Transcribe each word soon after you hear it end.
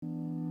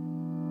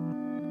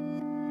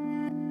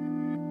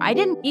I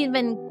didn't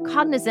even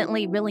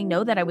cognizantly really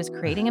know that I was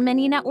creating a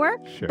mini network,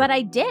 Sure. but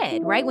I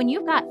did, right? When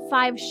you've got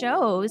 5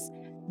 shows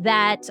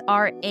that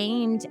are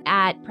aimed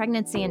at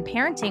pregnancy and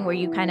parenting, where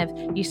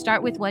you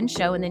start with one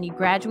show and then you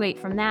graduate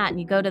from that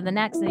and you go to the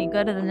next and you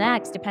go to the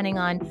next, depending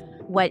on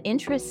what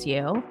interests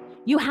you,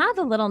 you have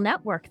a little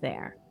network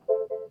there.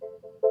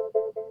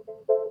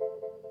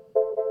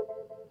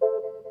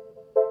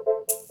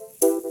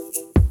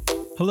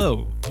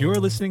 Hello, you're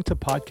listening to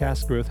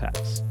Podcast Growth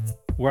Hacks,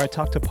 where I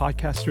talk to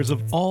podcasters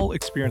of all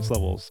experience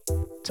levels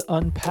to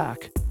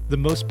unpack the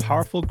most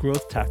powerful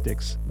growth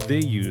tactics they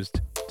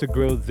used to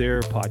grow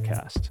their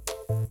podcast.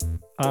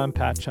 I'm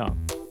Pat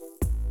Chung.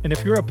 And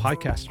if you're a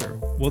podcaster,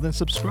 well then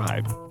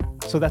subscribe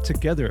so that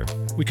together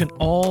we can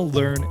all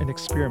learn and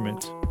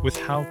experiment with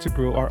how to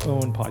grow our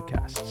own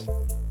podcasts.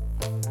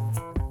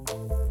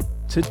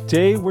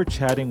 Today, we're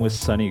chatting with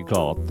Sunny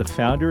Galt, the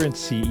founder and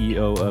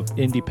CEO of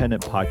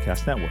Independent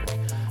Podcast Network.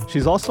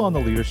 She's also on the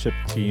leadership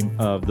team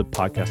of the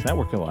Podcast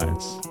Network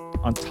Alliance.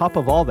 On top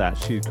of all that,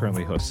 she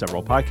currently hosts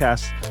several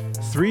podcasts,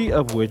 3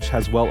 of which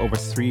has well over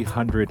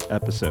 300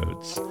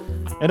 episodes.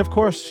 And of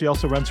course, she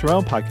also runs her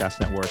own podcast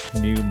network,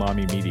 New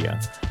Mommy Media.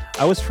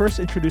 I was first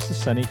introduced to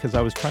Sunny because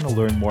I was trying to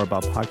learn more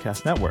about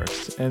podcast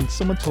networks, and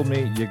someone told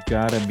me, you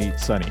gotta meet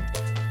Sunny.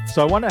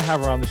 So I want to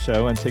have her on the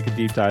show and take a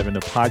deep dive into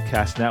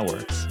podcast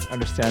networks,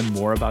 understand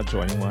more about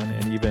joining one,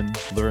 and even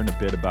learn a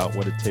bit about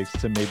what it takes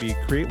to maybe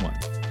create one.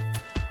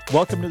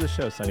 Welcome to the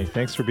show, Sunny.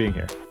 Thanks for being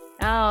here.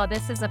 Oh,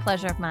 this is a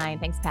pleasure of mine.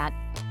 Thanks, Pat.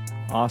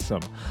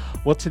 Awesome.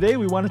 Well, today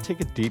we want to take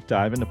a deep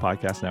dive into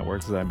podcast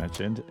networks, as I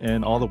mentioned,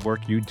 and all the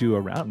work you do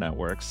around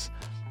networks.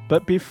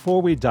 But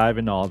before we dive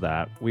into all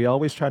that, we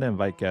always try to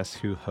invite guests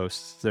who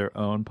host their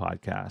own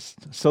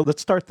podcast. So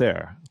let's start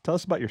there. Tell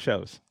us about your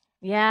shows.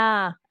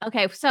 Yeah.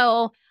 Okay.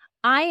 So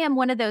I am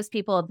one of those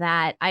people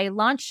that I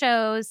launch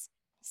shows.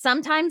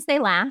 Sometimes they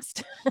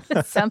last,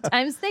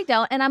 sometimes they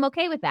don't. And I'm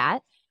okay with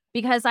that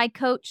because I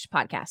coach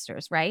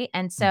podcasters, right?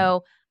 And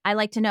so I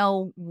like to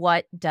know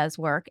what does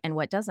work and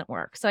what doesn't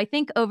work. So I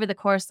think over the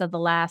course of the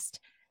last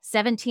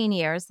 17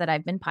 years that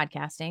I've been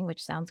podcasting,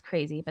 which sounds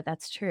crazy, but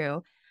that's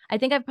true, I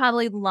think I've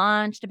probably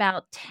launched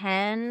about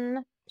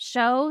 10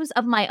 shows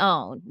of my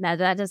own. Now,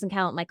 that doesn't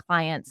count my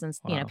clients and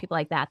Wow. people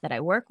like that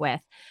I work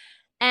with.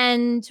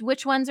 And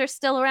which ones are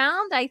still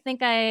around? I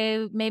think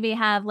I maybe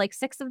have like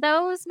 6 of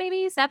those,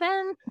 maybe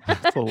 7.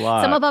 That's a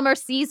lot. Some of them are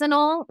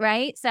seasonal,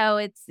 right? So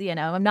it's,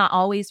 I'm not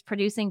always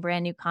producing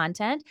brand new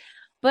content,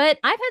 but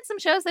I've had some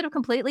shows that have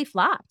completely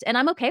flopped, and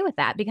I'm okay with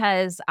that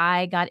because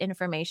I got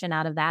information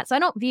out of that. So I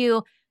don't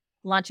view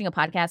launching a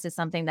podcast as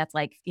something that's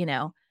like, you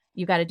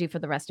got to do for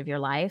the rest of your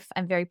life.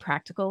 I'm very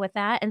practical with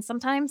that. And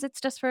sometimes it's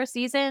just for a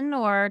season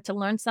or to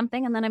learn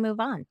something, and then I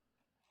move on.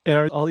 And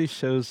are all these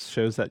shows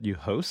that you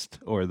host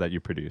or that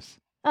you produce?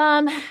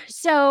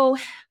 So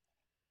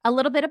a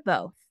little bit of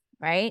both,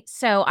 right?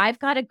 So I've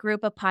got a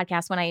group of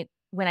podcasts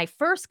when I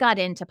first got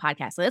into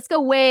podcasts. Let's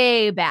go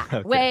way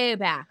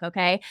back,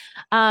 okay?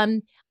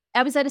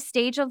 I was at a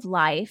stage of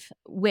life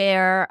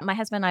where my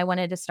husband and I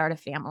wanted to start a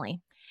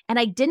family. And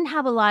I didn't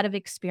have a lot of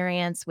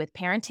experience with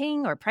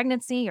parenting or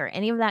pregnancy or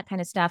any of that kind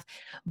of stuff,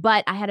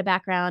 but I had a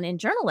background in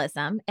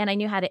journalism and I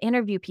knew how to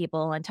interview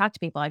people and talk to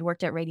people. I'd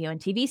worked at radio and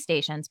TV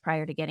stations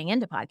prior to getting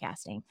into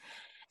podcasting.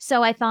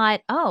 So I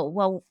thought, oh,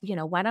 well,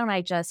 why don't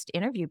I just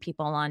interview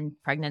people on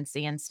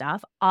pregnancy and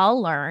stuff?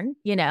 I'll learn,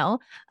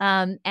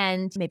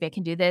 and maybe I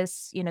can do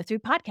this, through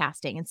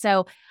podcasting. And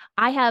so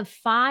I have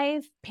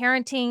 5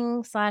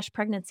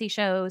 parenting/pregnancy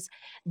shows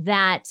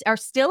that are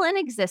still in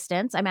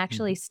existence. I'm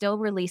actually still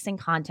releasing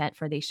content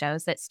for these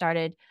shows that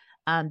started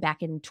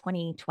back in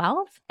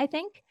 2012, I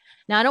think.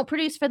 Now, I don't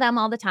produce for them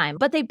all the time,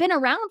 but they've been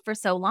around for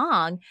so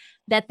long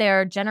that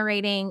they're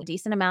generating a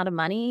decent amount of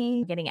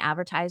money, getting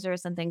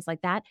advertisers and things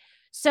like that.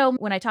 So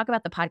when I talk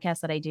about the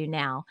podcast that I do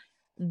now,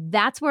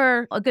 that's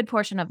where a good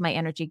portion of my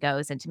energy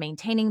goes into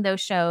maintaining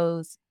those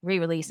shows,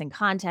 re-releasing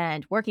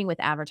content, working with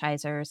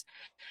advertisers.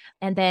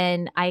 And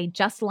then I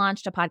just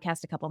launched a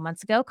podcast a couple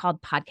months ago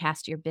called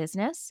Podcast Your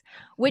Business,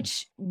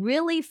 which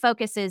really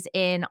focuses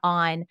in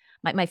on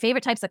my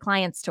favorite types of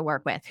clients to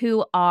work with,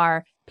 who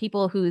are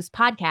people whose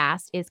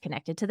podcast is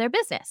connected to their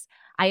business.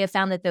 I have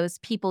found that those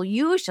people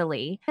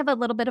usually have a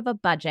little bit of a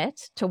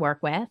budget to work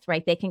with,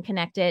 right? They can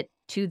connect it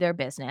to their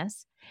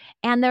business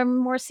and they're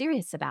more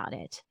serious about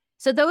it.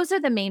 So those are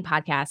the main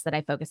podcasts that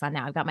I focus on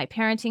now. I've got my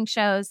parenting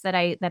shows that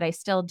I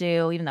still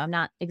do, even though I'm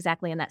not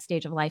exactly in that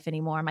stage of life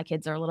anymore. My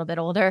kids are a little bit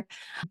older,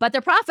 but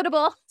they're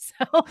profitable.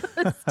 So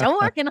still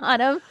working on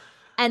them.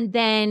 And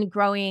then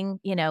growing,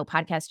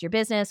 Podcast Your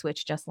Business,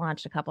 which just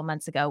launched a couple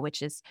months ago,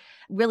 which is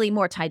really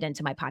more tied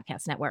into my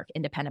podcast network,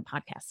 Independent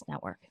Podcast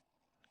Network.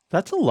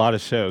 That's a lot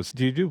of shows.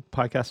 Do you do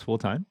podcasts full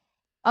time?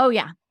 Oh,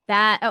 yeah.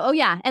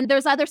 Yeah. And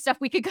there's other stuff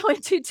we could go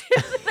into too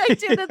that I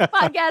do that's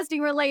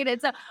podcasting related.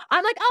 So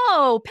I'm like,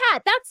 oh,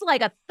 Pat, that's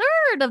like a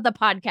third of the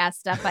podcast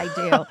stuff I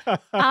do.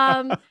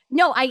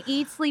 No, I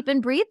eat, sleep,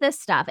 and breathe this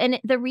stuff. And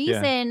the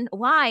reason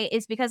why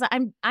is because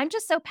I'm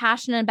just so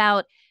passionate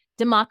about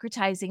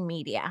democratizing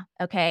media.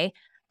 Okay.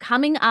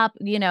 Coming up,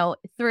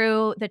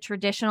 through the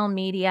traditional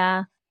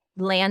media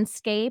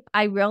landscape,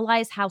 I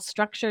realize how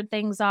structured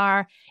things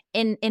are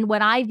in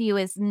what I view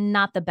as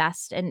not the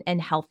best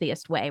and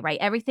healthiest way, right?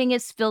 Everything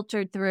is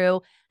filtered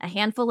through a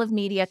handful of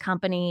media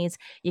companies.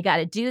 You got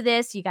to do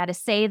this, you got to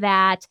say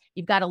that,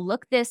 you've got to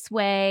look this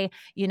way,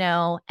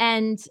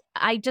 and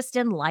I just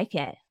didn't like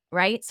it,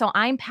 right? So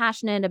I'm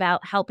passionate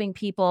about helping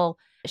people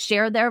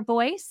share their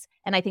voice,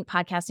 and I think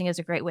podcasting is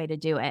a great way to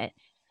do it.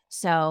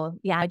 So,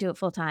 yeah, I do it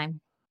full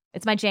time.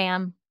 It's my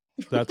jam.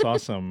 That's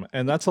awesome.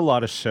 And that's a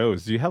lot of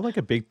shows. Do you have like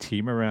a big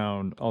team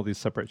around all these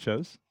separate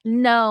shows?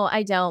 No,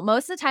 I don't.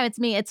 Most of the time it's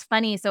me. It's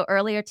funny. So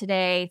earlier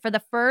today, for the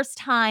first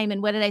time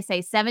in, what did I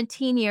say,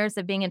 17 years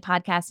of being in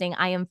podcasting,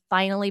 I am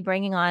finally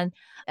bringing on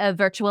a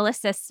virtual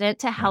assistant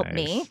to help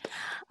me. Nice.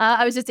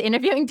 I was just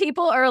interviewing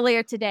people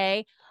earlier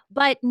today,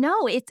 but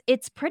no,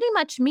 it's pretty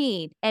much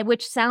me,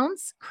 which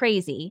sounds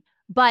crazy.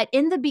 But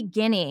in the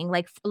beginning,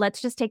 like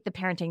let's just take the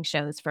parenting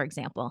shows, for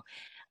example.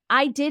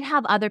 I did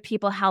have other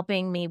people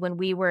helping me when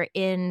we were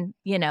in,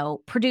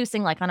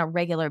 producing like on a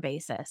regular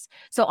basis.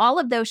 So all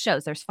of those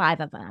shows, there's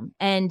 5 of them,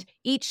 and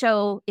each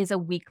show is a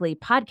weekly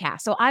podcast.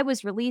 So I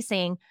was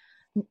releasing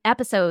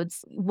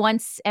episodes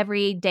once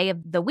every day of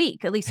the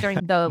week, at least during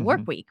the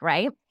work Mhm. week,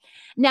 right?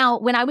 Now,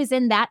 when I was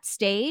in that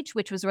stage,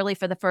 which was really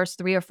for the first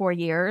 3 or 4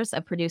 years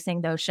of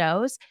producing those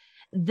shows,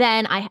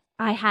 then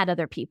I had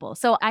other people.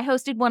 So I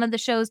hosted one of the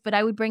shows, but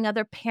I would bring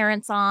other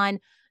parents on,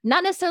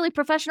 not necessarily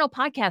professional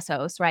podcast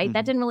hosts, right?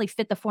 That Mhm. didn't really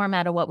fit the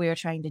format of what we were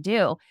trying to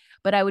do,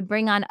 but I would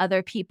bring on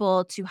other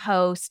people to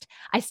host.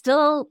 I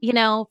still,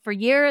 for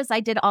years I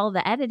did all of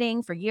the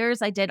editing, for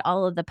years I did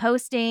all of the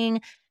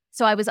posting.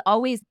 So I was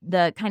always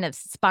the kind of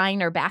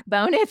spine or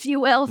backbone, if you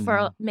will, for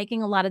Mhm.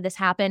 making a lot of this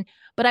happen.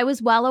 But I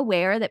was well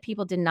aware that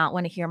people did not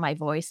want to hear my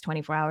voice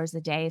 24 hours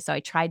a day. So I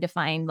tried to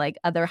find like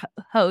other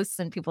hosts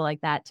and people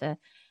like that to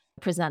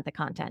present the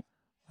content.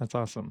 That's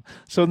awesome.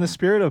 So, in the Yeah.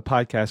 spirit of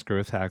podcast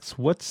growth hacks,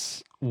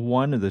 what's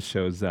one of the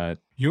shows that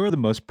you're the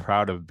most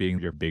proud of being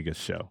your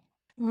biggest show?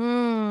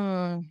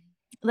 Hmm.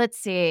 Let's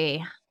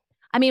see.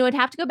 I mean, it would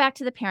have to go back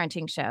to the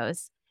parenting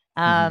shows.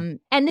 Mhm.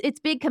 And it's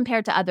big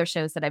compared to other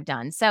shows that I've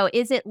done. So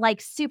is it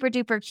like super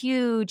duper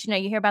huge?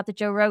 You hear about the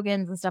Joe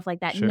Rogans and stuff like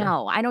that. Sure.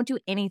 No, I don't do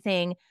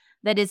anything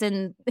that is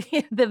in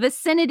the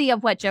vicinity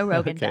of what Joe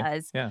Rogan Okay.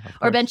 does Yeah, of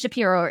or Ben course.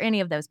 Shapiro or any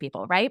of those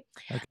people, right?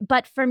 Okay.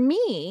 But for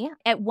me,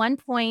 at one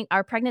point,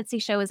 our pregnancy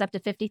show is up to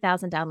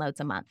 50,000 downloads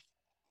a month.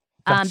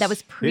 That was That's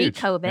huge.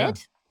 Yeah.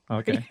 pre-COVID.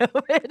 Okay.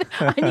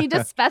 Pre-COVID. I need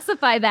to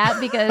specify that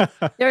because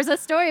there's a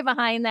story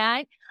behind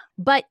that.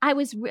 But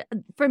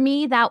for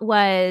me, I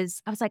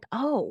was like,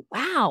 oh,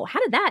 wow, how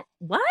did that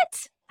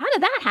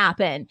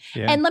happen?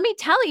 Yeah. And let me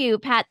tell you,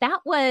 Pat, that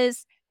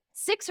was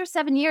 6 or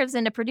 7 years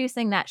into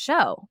producing that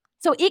show.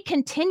 So it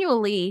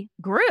continually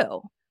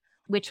grew,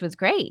 which was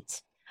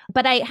great.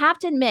 But I have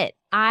to admit,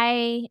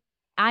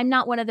 I'm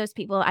not one of those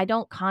people. I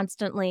don't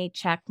constantly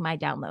check my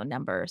download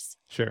numbers.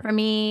 Sure. For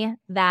me,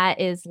 that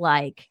is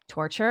like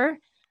torture.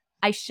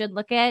 I should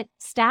look at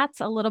stats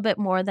a little bit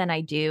more than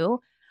I do,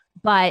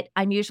 but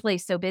I'm usually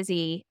so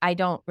busy, I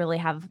don't really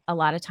have a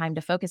lot of time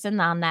to focus in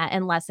on that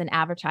unless an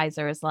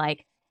advertiser is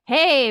like,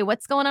 "Hey,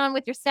 what's going on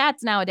with your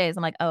stats nowadays?"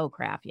 I'm like, "Oh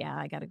crap, yeah,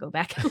 I got to go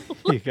back and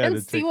look You got and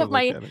to take a look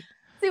at it.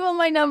 see what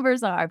my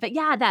numbers are." But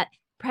yeah, that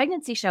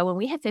pregnancy show when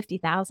we hit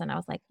 50,000, I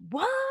was like,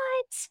 "What?"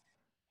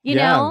 You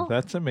Yeah, know?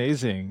 that's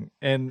amazing.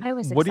 And I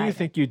was what do you excited.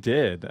 think you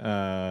did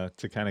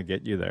to kind of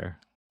get you there?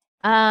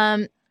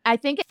 Um, I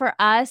think for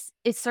us,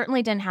 it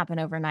certainly didn't happen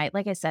overnight.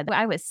 Like I said,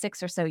 I was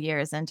 6 or so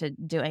years into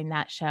doing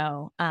that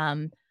show,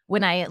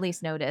 when I at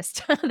least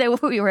noticed that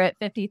we were at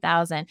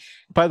 50,000.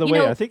 By the You way,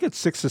 I know, think it's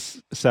 6 to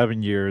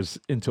 7 years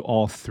into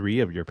all 3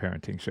 of your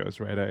parenting shows,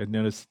 right? I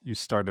noticed you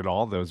started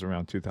all those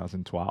around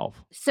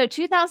 2012. so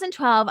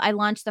 2012, I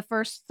launched the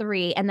first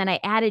 3, and then I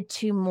added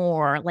 2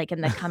 more, like,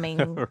 in the coming,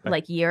 Right.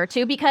 like, year or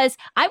 2 because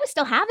I was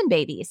still having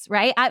babies,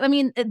 right? I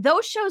mean,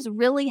 those shows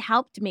really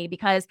helped me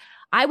because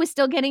I was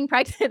still getting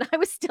pregnant. I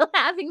was still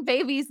having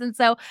babies, and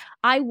so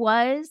I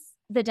was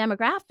the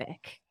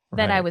demographic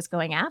that I Right. was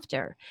going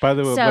after. By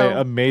the way, So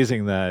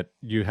amazing that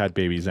you had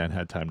babies and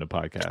had time to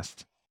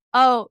podcast.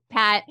 oh,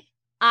 Pat,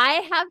 I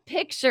have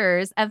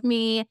pictures of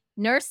me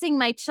nursing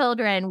my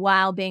children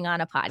while being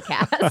on a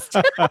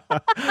podcast.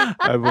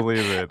 I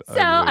believe it. So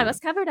I I believe was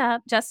covered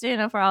up, just,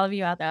 for all of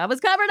you out there, I was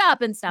covered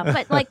up and stuff.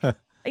 But like,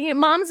 it.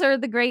 moms are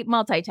the great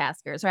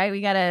multitaskers, right?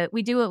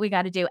 We do what we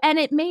got to do. And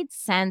it made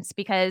sense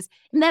because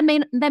that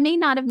may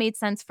not have made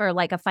sense for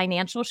like a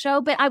financial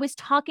show, but I was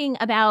talking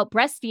about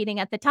breastfeeding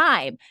at the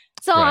time.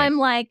 So Right. I'm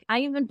like,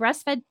 I even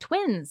breastfed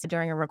twins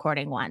during a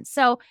recording once.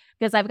 So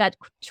because I've got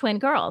twin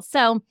girls.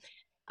 So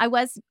I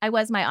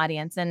was my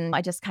audience and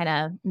I just kind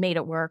of made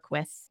it work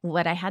with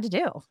what I had to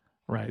do.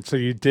 Right. So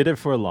you did it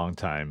for a long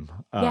time.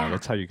 Yeah.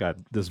 That's how you got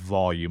this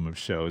volume of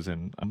shows.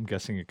 And I'm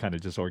guessing it kind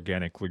of just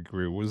organically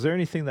grew. Was there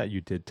anything that you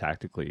did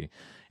tactically,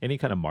 any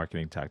kind of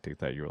marketing tactic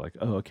that you were like,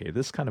 oh, okay,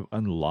 this kind of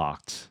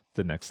unlocked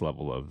the next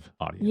level of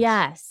audience?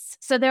 Yes.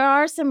 So there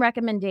are some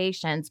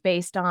recommendations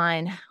based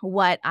on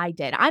what I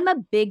did. I'm a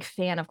big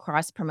fan of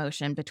cross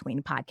promotion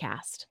between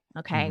podcasts.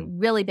 Okay. Hmm.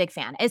 Really big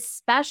fan,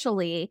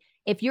 especially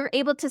if you're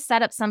able to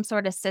set up some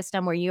sort of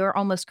system where you're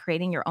almost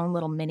creating your own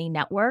little mini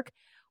network,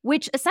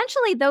 which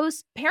essentially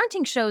those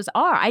parenting shows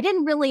are. I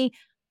didn't really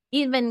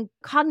even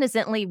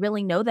cognizantly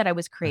really know that I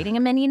was creating a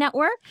mini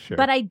network, Sure.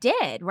 but I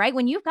did, right?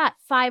 When you've got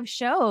 5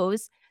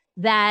 shows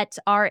that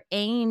are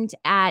aimed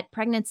at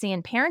pregnancy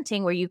and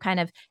parenting, where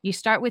you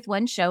start with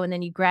one show and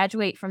then you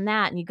graduate from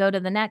that and you go to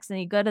the next and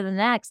you go to the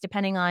next,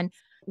 depending on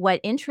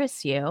what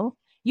interests you,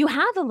 you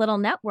have a little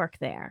network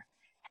there.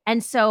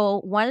 And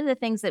so one of the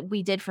things that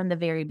we did from the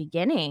very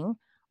beginning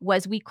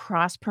was we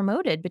cross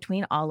promoted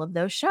between all of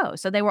those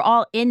shows. So they were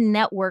all in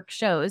network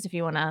shows, if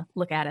you want to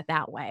look at it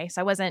that way.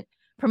 So I wasn't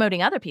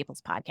promoting other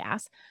people's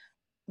podcasts,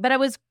 but I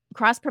was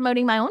cross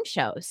promoting my own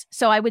shows.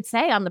 So I would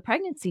say on the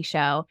pregnancy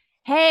show,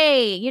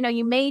 hey,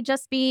 you may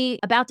just be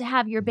about to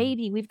have your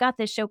baby. We've got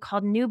this show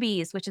called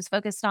Newbies, which is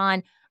focused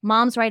on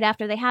moms right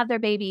after they have their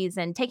babies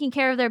and taking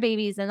care of their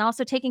babies and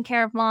also taking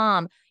care of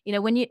mom.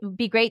 It'd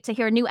be great to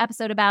hear a new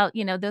episode about,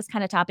 those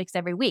kind of topics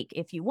every week.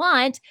 If you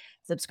want,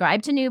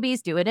 subscribe to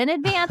Newbies, do it in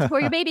advance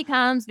before your baby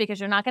comes, because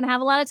you're not going to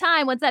have a lot of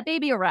time once that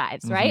baby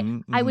arrives, right?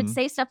 I would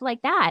say stuff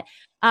like that.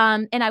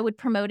 And I would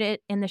promote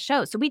it in the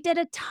show. So we did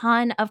a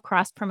ton of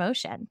cross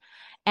promotion.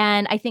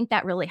 And I think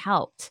that really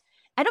helped.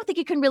 I don't think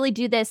you can really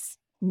do this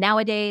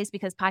nowadays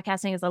because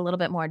podcasting is a little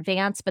bit more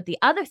advanced. But the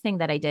other thing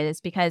that I did is,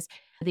 because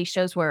these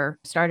shows were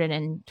started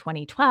in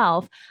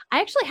 2012, I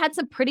actually had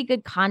some pretty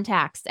good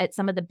contacts at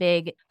some of the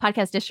big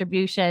podcast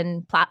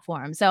distribution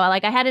platforms. So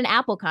I had an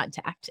Apple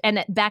contact.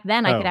 And back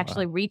then I could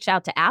actually reach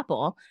out to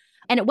Apple.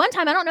 And at one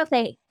time, I don't know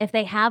if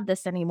they have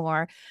this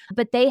anymore,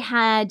 but they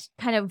had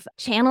kind of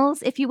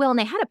channels, if you will, and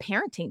they had a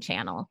parenting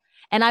channel.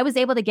 And I was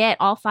able to get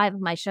all 5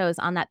 of my shows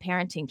on that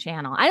parenting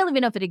channel. I don't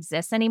even know if it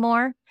exists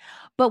anymore.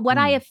 But what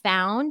I have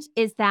found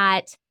is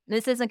that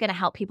this isn't going to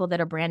help people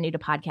that are brand new to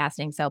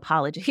podcasting, so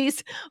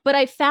apologies. But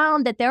I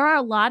found that there are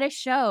a lot of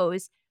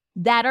shows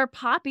that are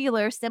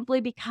popular simply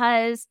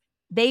because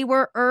they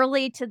were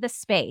early to the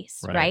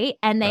space, right?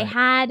 And they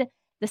had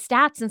the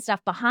stats and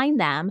stuff behind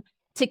them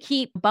to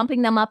keep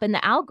bumping them up in the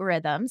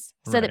algorithms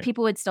so that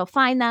people would still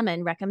find them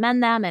and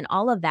recommend them and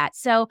all of that.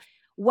 So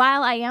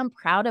while I am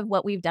proud of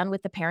what we've done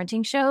with the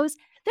parenting shows,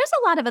 there's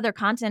a lot of other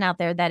content out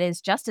there that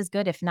is just as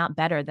good, if not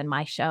better, than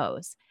my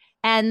shows.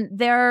 And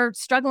they're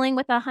struggling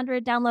with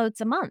 100 downloads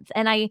a month.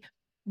 And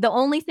the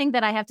only thing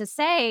that I have to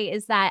say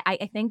is that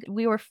I think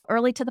we were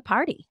early to the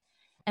party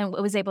and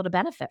was able to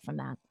benefit from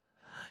that.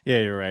 Yeah,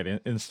 you're right.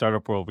 In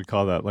startup world, we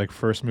call that like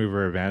first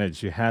mover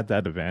advantage. You had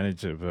that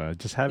advantage of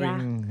just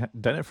having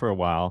done it for a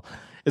while.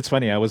 It's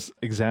funny. I was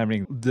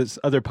examining this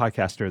other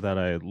podcaster that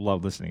I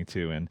love listening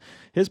to, and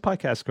his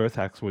podcast Growth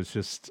Hacks was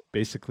just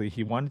basically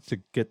he wanted to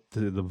get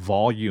to the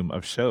volume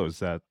of shows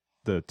that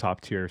the top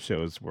tier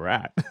shows were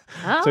at.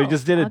 So he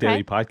just did a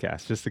daily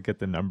podcast just to get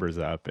the numbers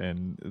up,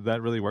 and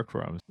that really worked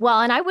for him.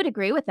 Well, and I would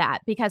agree with that,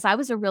 because I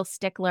was a real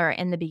stickler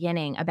in the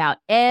beginning about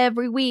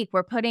every week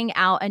we're putting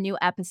out a new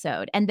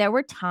episode. And there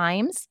were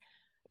times,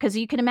 because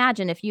you can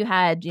imagine if you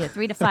had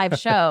 3 to 5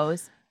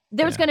 shows,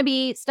 there's going to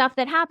be stuff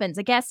that happens,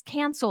 a guest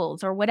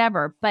cancels or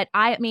whatever. But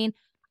I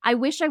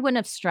wish I wouldn't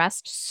have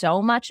stressed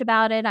so much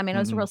about it. I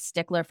was a real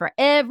stickler for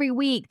every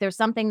week there's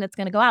something that's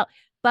going to go out.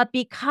 But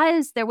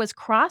because there was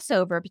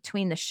crossover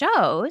between the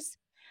shows,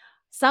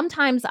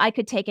 sometimes I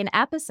could take an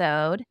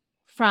episode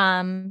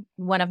from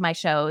one of my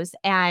shows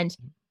and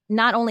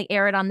not only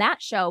air it on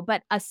that show,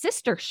 but a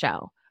sister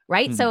show,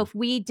 right? So if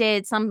we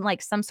did some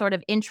sort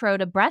of intro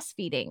to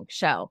breastfeeding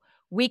show,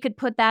 we could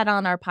put that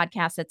on our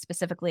podcast that's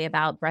specifically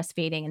about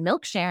breastfeeding and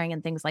milk sharing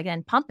and things like that,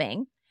 and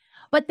pumping.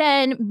 But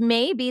then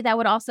maybe that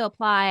would also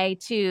apply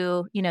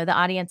to, the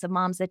audience of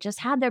moms that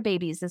just had their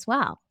babies as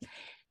well.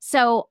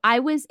 So I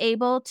was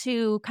able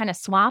to kind of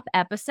swap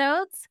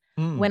episodes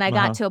when I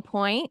got to a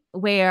point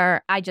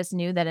where I just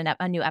knew that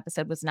a new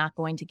episode was not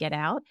going to get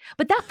out.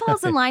 But that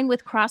falls in line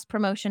with cross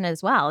promotion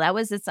as well. That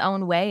was its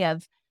own way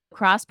of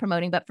cross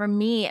promoting. But for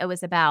me, it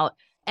was about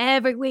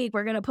every week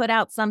we're going to put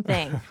out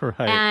something.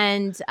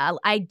 And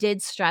I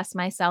did stress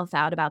myself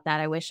out about that.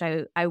 I wish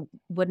I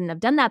wouldn't have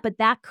done that, but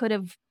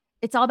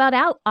it's all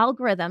about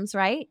algorithms,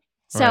 right?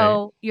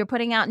 So you're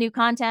putting out new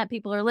content,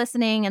 people are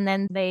listening, and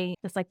then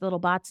just like the little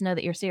bots know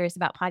that you're serious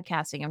about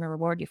podcasting and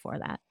reward you for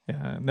that.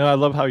 Yeah. No, I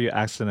love how you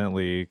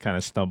accidentally kind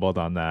of stumbled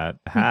on that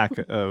hack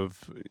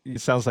it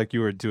sounds like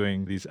you were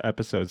doing these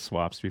episode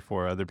swaps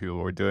before other people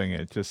were doing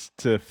it just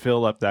to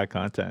fill up that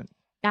content.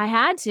 I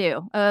had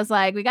to. I was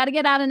like, we got to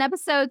get out an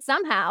episode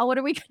somehow. What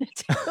are we going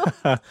to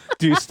do?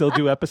 Do you still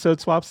do episode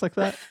swaps like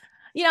that?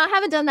 I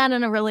haven't done that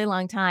in a really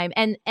long time.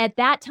 And at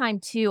that time,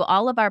 too,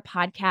 all of our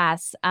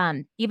podcasts,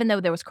 even though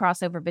there was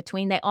crossover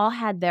between, they all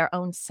had their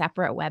own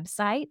separate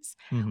websites,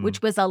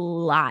 which was a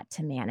lot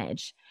to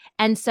manage.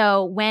 And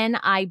so when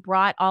I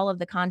brought all of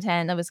the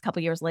content, that was a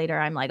couple years later,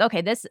 I'm like,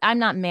 okay, I'm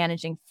not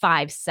managing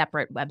 5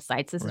 separate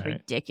websites. This is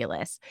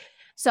ridiculous.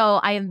 So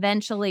I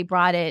eventually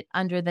brought it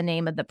under the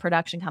name of the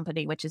production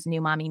company, which is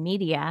New Mommy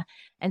Media.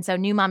 And so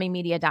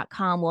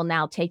newmommymedia.com will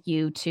now take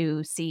you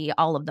to see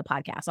all of the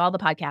podcasts. All the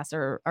podcasts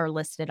are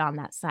listed on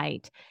that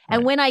site. And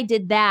Right. when I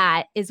did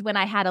that is when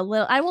I had a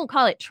little, I won't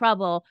call it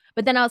trouble,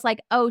 but then I was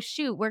like, oh,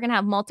 shoot, we're going to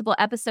have multiple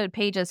episode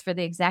pages for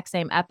the exact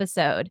same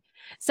episode.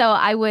 So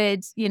I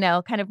would,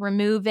 kind of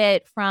remove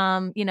it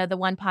from, the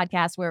one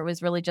podcast where it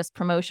was really just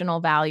promotional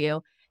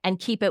value and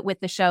keep it with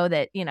the show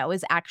that,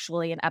 is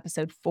actually an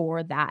episode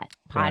for that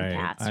Right.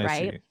 podcast, I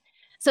right? see.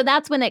 So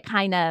that's when it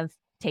kind of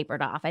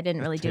tapered off. I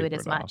didn't really do it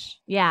as Tapered off. much.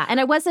 Yeah. And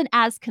I wasn't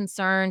as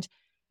concerned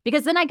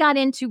because then I got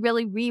into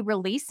really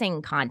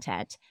re-releasing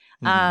content.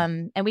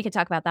 Mhm. And we could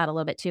talk about that a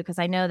little bit too, because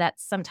I know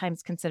that's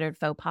sometimes considered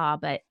faux pas,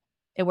 but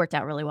it worked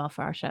out really well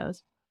for our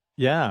shows.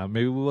 Yeah,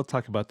 maybe we'll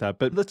talk about that.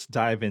 But let's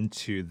dive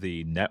into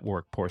the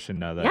network portion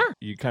now that Yeah.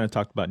 you kind of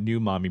talked about New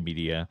Mommy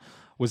Media.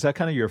 Was that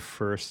kind of your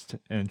first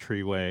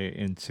entryway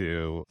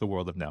into the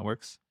world of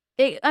networks?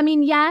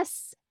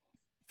 Yes,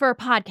 for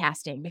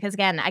podcasting, because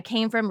again, I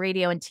came from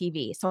radio and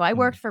TV. So I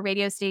worked Mhm. for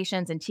radio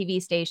stations and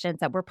TV stations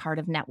that were part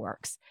of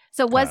networks.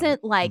 So it Got it.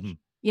 wasn't like, Mhm.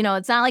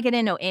 it's not like I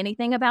didn't know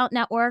anything about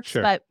networks,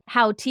 Sure. but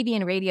how TV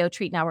and radio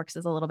treat networks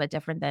is a little bit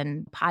different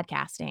than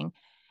podcasting.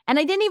 And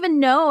I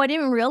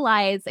didn't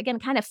realize, again,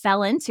 kind of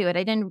fell into it.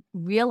 I didn't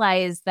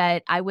realize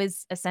that I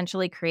was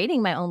essentially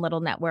creating my own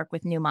little network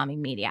with New Mommy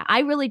Media. I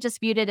really just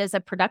viewed it as a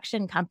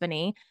production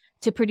company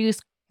to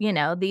produce,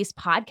 these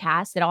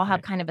podcasts that all have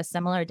Right. kind of a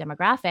similar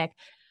demographic.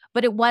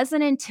 But it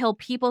wasn't until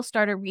people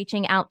started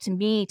reaching out to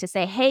me to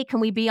say, hey, can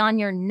we be on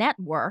your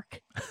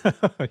network?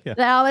 Yeah. That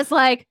I was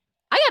like,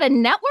 I got a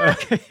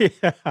network?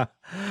 Yeah.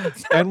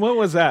 And what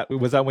was that?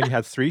 Was that when you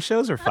had 3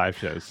 shows or 5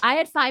 shows? I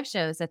had 5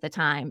 shows at the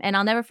time, and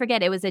I'll never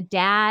forget, it was a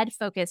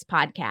dad-focused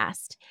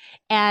podcast,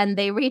 and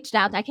they reached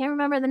out. I can't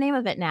remember the name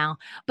of it now,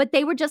 but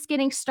they were just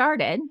getting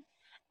started,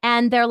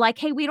 and they're like,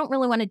 "Hey, we don't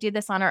really wanna do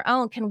this on our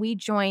own. Can we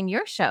join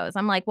your shows?"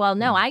 I'm like, "Well,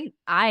 no, Mm.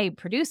 I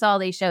produce all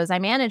these shows. I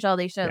manage all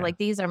these shows. Yeah. Like,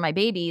 these are my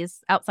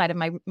babies outside of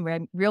my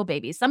real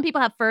babies." Some people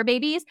have fur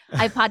babies.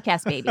 I have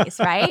podcast babies,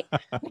 right?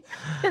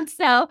 And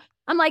so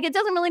I'm like, it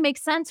doesn't really make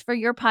sense for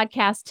your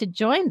podcast to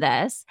join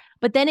this.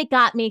 But then it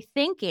got me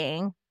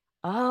thinking,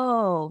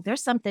 oh,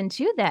 there's something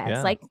to this.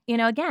 Yeah. Like,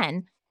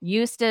 again,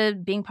 used to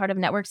being part of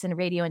networks and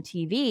radio and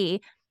TV.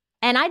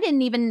 And I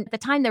didn't even, at the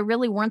time, there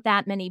really weren't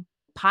that many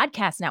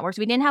podcast networks.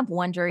 We didn't have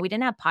Wondery. We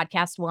didn't have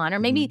Podcast One, or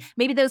maybe Mhm.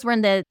 maybe those were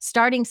in the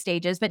starting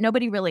stages, but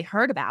nobody really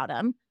heard about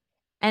them.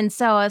 And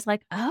so I was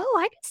like, oh,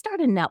 I could start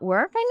a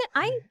network.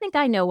 I think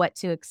I know what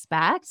to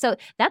expect. So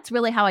that's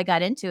really how I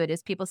got into it,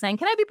 is people saying,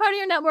 can I be part of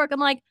your network? I'm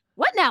like,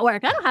 what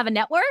network? I don't have a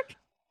network.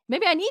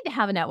 Maybe I need to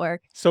have a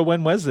network. So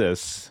when was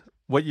this?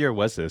 What year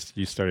was this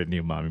you started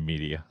New Mommy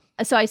Media?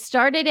 So I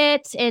started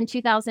it in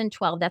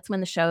 2012. That's when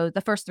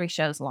the first 3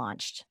 shows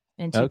launched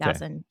in Okay.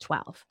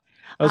 2012.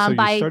 Oh, so you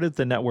By started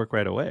the network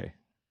right away.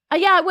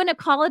 Yeah, I wouldn't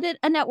call it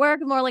a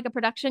network, more like a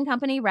production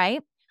company,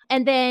 right?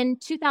 And then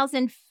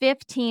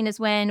 2015 is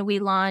when we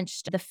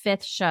launched the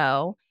 5th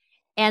show.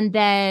 And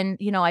then,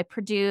 I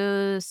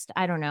produced,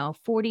 I don't know,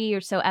 40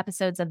 or so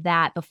episodes of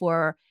that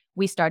before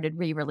we started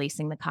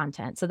re-releasing the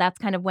content. So that's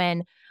kind of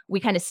when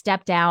we kind of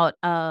stepped out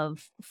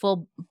of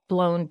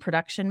full-blown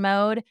production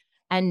mode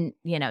and,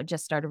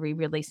 just started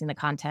re-releasing the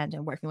content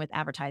and working with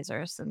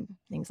advertisers and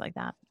things like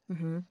that.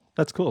 Mm-hmm.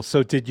 That's cool.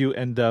 So did you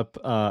end up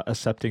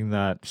accepting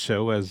that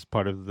show as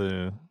part of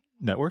the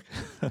network?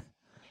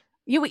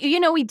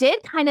 We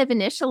did kind of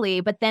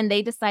initially, but then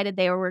they decided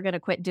they were going to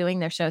quit doing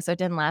their show, so it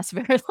didn't last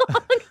very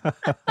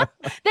long.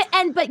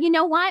 But you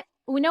know what?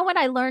 What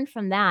I learned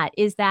from that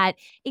is that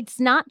it's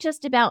not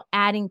just about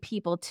adding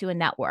people to a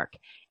network.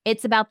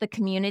 It's about the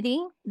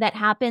community that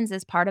happens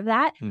as part of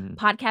that. Mhm.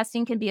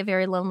 Podcasting can be a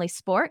very lonely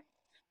sport,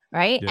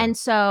 right? Yeah. And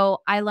so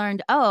I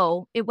learned,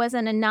 it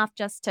wasn't enough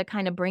just to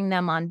kind of bring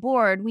them on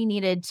board. We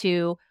needed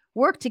to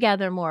work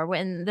together more,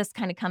 when this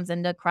kind of comes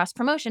into cross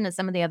promotion and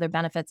some of the other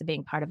benefits of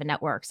being part of a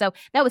network. So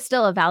that was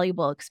still a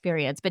valuable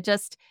experience, but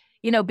just,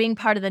 being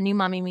part of the New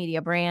Mommy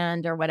Media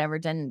brand or whatever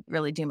didn't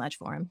really do much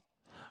for him.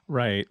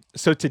 Right.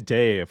 So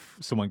today, if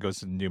someone goes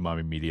to New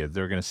Mommy Media,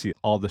 they're going to see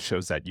all the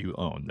shows that you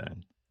own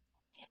then.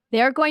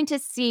 They're going to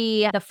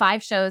see the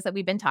 5 shows that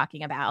we've been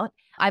talking about.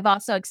 I've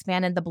also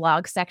expanded the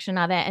blog section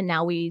of it, and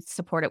now we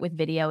support it with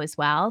video as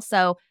well.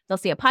 So they'll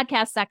see a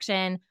podcast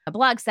section, a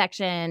blog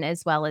section,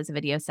 as well as a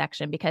video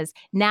section, because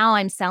now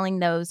I'm selling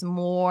those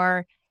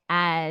more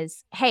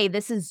as, hey,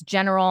 this is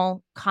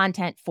general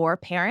content for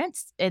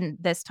parents in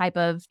this type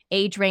of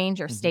age range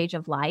or Mhm. stage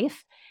of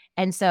life.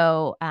 And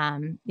so,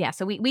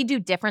 so we do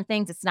different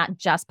things. It's not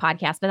just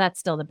podcasts, but that's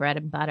still the bread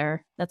and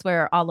butter. That's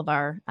where all of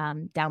our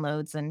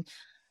downloads and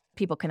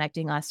people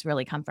connecting us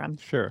really come from.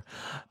 Sure.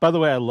 By the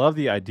way, I love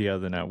the idea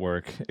of the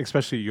network,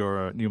 especially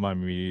your New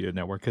Mommy Media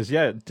network, because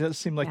it does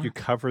seem like Yeah. you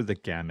cover the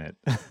gamut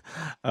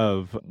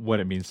of what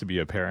it means to be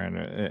a parent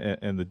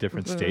and the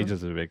different Mhm.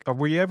 stages of it.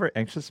 Were you ever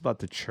anxious about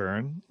the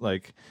churn,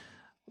 like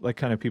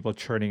kind of people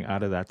churning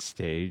out of that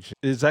stage?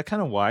 Is that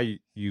kind of why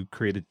you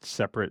created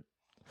separate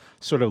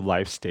sort of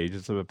life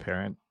stages of a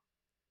parent?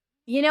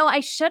 I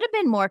should have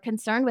been more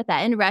concerned with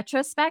that. In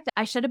retrospect,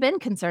 I should have been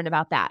concerned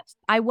about that.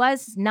 I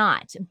was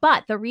not.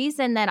 But the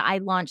reason that I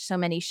launched so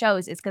many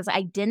shows is because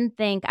I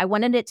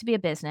wanted it to be a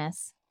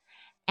business.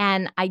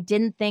 And I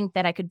didn't think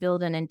that I could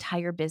build an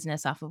entire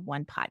business off of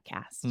one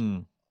podcast.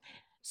 Mm.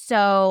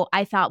 So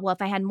I thought, well,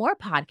 if I had more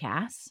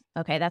podcasts,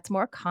 okay, that's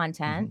more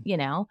content,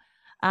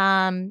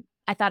 Mm-hmm.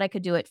 I thought I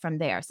could do it from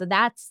there. So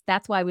that's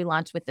why we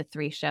launched with the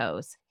 3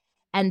 shows.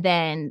 And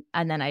then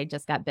I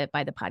just got bit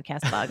by the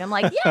podcast bug. I'm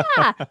like,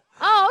 yeah,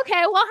 oh,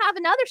 okay, we'll have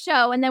another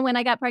show. And then when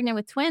I got pregnant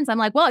with twins, I'm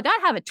like, well, I got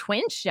to have a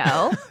twin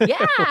show.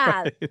 Yeah,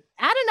 Right.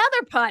 add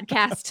another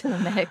podcast to the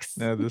mix.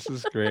 No, this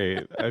is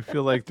great. I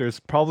feel like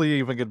there's probably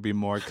even going to be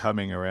more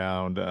coming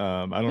around.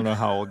 I don't know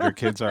how old your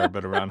kids are,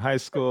 but around high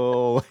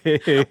school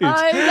age,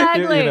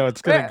 Exactly.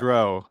 it's going to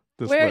grow.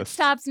 This Where it list.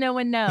 stops, no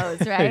one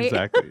knows, right?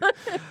 Exactly.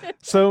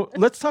 So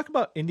let's talk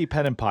about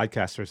Independent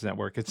Podcasters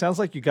Network. It sounds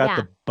like you got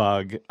the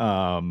bug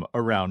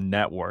around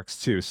networks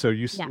too. So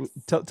Yes.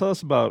 tell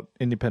us about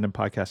Independent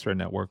Podcaster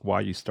Network, why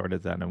you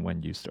started that and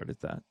when you started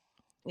that.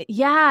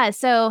 Yeah.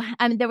 So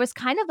there was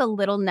kind of a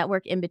little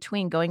network in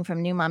between going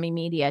from New Mommy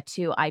Media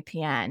to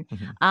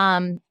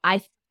IPN.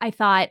 I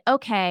thought,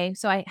 okay,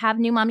 so I have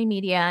New Mommy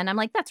Media, and I'm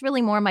like, that's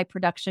really more my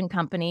production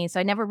company. So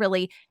I never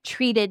really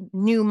treated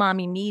New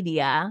Mommy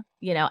Media,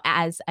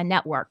 as a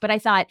network. But I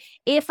thought,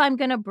 if I'm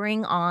going to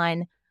bring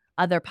on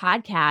other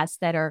podcasts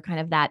that are kind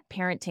of that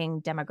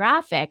parenting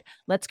demographic,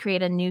 let's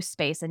create a new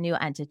space, a new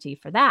entity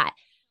for that.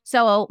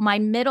 So my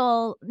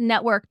middle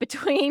network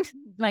between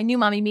my New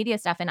Mommy Media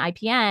stuff and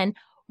IPN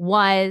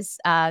was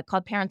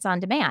called Parents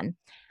on Demand.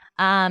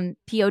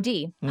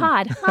 POD,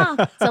 pod.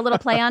 It's a little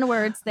play on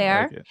words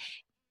there. Like it.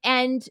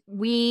 And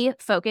we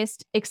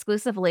focused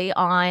exclusively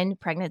on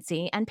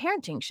pregnancy and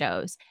parenting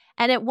shows.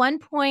 And at one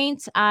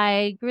point,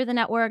 I grew the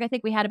network. I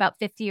think we had about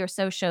 50 or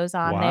so shows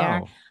on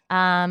there.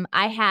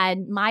 I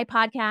had my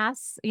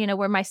podcasts,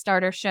 were my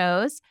starter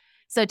shows.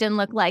 So it didn't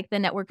look like the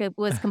network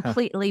was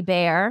completely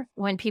bare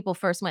when people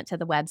first went to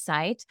the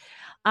website.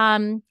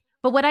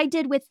 But what I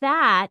did with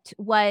that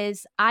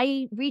was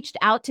I reached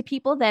out to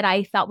people that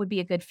I thought would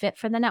be a good fit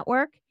for the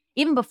network.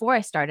 Even before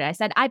I started, I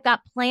said, I've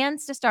got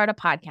plans to start a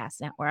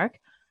podcast network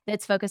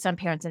that's focused on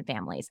parents and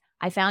families.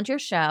 I found your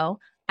show.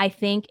 I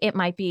think it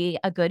might be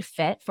a good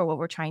fit for what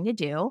we're trying to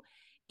do.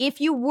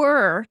 If you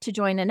were to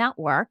join a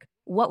network,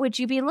 what would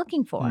you be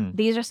looking for?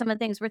 These are some of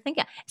the things we're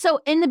thinking. So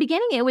in the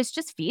beginning, it was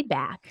just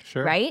feedback,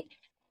 right?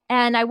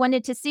 And I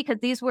wanted to see, because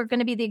these were going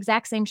to be the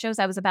exact same shows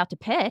I was about to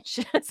pitch.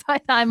 So I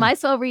thought I might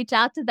as well reach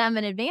out to them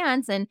in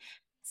advance and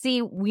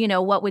see,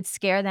 what would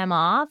scare them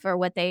off or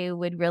what they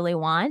would really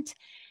want.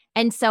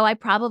 And so I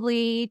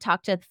probably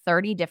talked to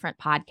 30 different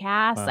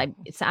podcasts. Wow.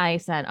 I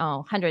sent,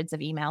 hundreds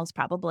of emails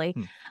probably.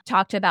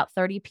 Talked to about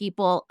 30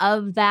 people.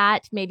 Of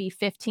that, maybe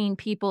 15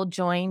 people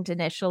joined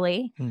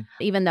initially,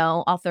 even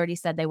though all 30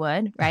 said they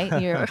would,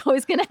 right? You're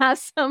always going to have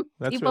some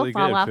people really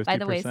fall good, off by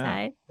the 50%.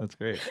 wayside. That's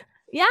great.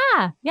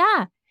 Yeah.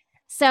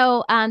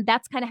 So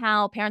that's kind of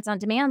how Parents on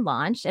Demand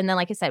launched. And then,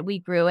 like I said, we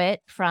grew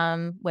it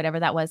from whatever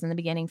that was in the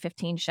beginning,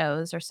 15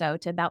 shows or so,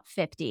 to about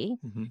 50.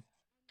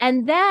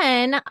 And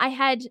then I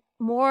had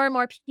more and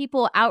more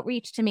people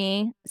outreach to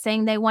me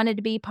saying they wanted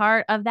to be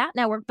part of that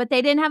network, but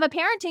they didn't have a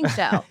parenting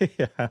show.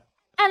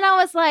 And I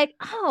was like,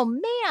 oh,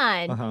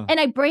 man.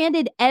 And I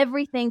branded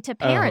everything to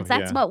parents.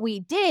 That's what we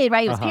did,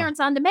 right? It was Parents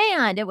on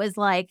Demand. It was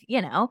like,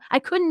 I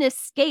couldn't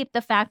escape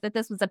the fact that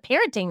this was a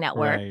parenting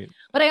network. Right.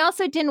 But I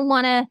also didn't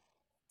want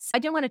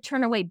to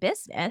turn away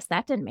business.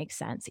 That didn't make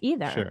sense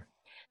either. Sure.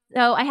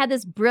 So I had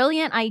this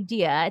brilliant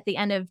idea at the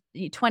end of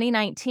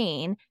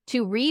 2019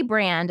 to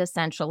rebrand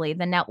essentially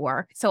the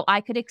network so I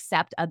could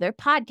accept other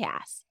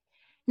podcasts.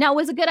 Now, it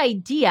was a good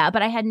idea,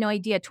 but I had no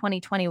idea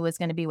 2020 was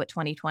going to be what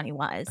 2020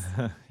 was.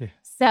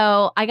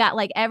 So I got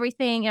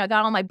everything, I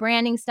got all my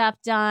branding stuff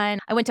done.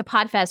 I went to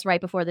PodFest right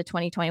before the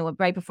 2020,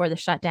 right before the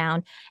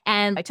shutdown.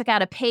 And I took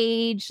out a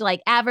page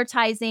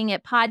advertising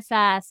at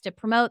PodFest to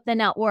promote the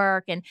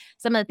network and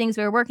some of the things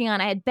we were working on.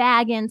 I had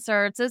bag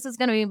inserts. This is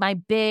going to be my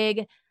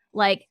big,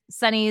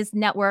 Sunny's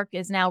network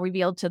is now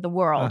revealed to the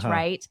world,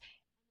 right?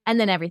 And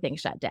then everything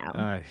shut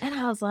down. And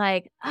I was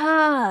like,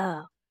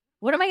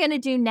 what am I going to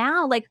do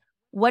now?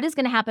 What is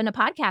going to happen to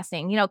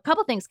podcasting? A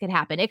couple things could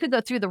happen. It could go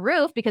through the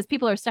roof because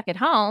people are stuck at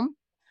home,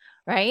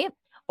 right?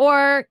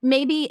 Or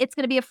maybe it's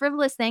going to be a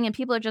frivolous thing and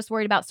people are just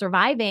worried about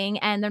surviving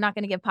and they're not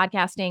going to give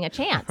podcasting a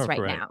chance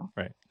now.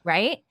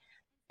 Right.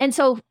 And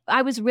so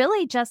I was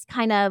really just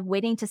kind of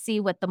waiting to see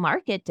what the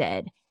market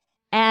did.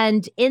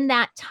 And in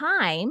that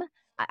time,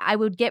 I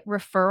would get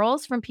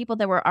referrals from people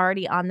that were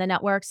already on the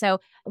network. So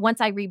once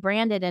I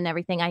rebranded and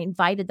everything, I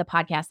invited the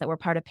podcasts that were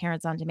part of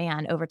Parents on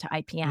Demand over to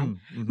IPN.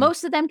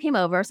 Most of them came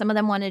over. Some of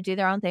them wanted to do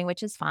their own thing,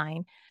 which is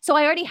fine. So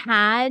I already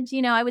had,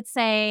 I would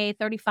say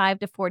 35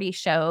 to 40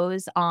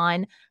 shows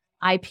on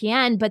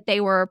IPN, but they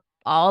were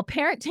all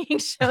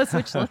parenting shows,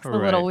 which looks a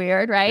little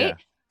weird, right? Yeah.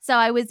 So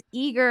I was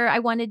eager. I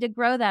wanted to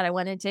grow that. I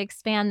wanted to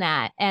expand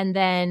that. And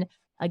then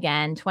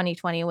again,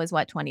 2020 was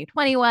what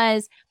 2020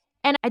 was.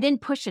 And I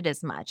didn't push it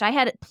as much. I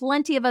had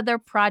plenty of other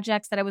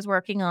projects that I was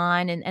working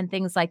on and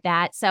things like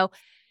that. So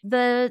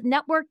the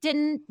network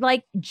didn't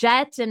like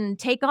jet and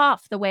take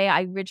off the way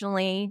I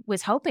originally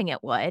was hoping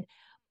it would.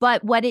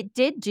 But what it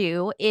did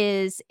do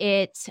is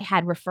it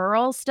had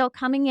referrals still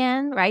coming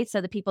in, right?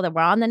 So the people that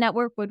were on the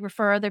network would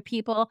refer other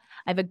people.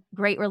 I have a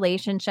great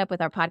relationship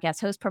with our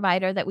podcast host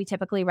provider that we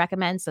typically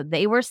recommend. So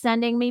they were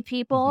sending me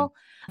people.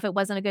 If it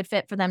wasn't a good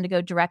fit for them to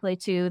go directly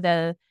to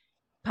the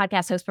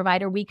podcast host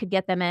provider, we could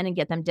get them in and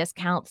get them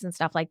discounts and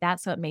stuff like that.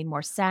 So it made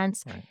more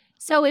sense. Right.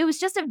 So it was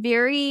just a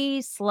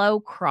very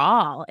slow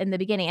crawl in the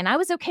beginning. And I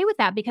was okay with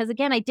that because,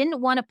 again, I didn't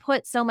want to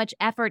put so much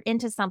effort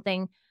into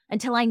something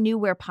until I knew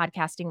where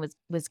podcasting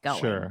was going.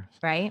 Sure.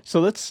 Right.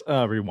 So let's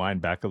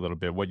rewind back a little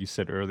bit. What you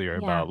said earlier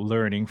about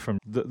learning from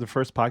the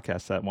first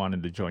podcast that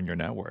wanted to join your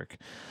network.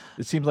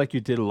 It seems like you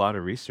did a lot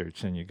of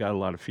research and you got a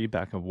lot of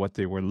feedback of what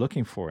they were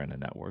looking for in a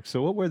network.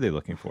 So what were they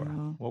looking for?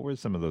 What were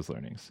some of those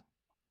learnings?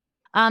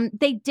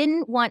 They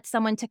didn't want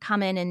someone to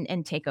come in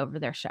and take over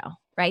their show,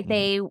 right?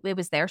 It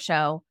was their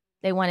show.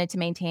 They wanted to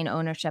maintain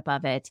ownership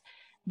of it.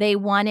 They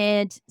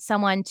wanted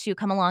someone to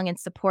come along and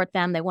support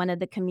them. They wanted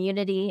the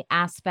community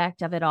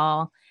aspect of it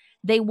all.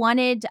 They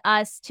wanted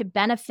us to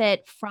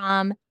benefit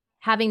from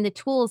having the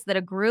tools that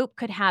a group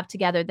could have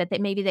together that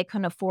maybe they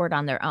couldn't afford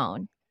on their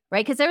own,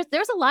 right? Because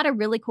there's a lot of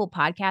really cool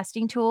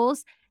podcasting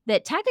tools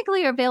that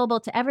technically are available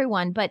to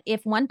everyone. But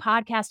if one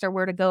podcaster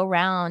were to go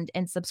around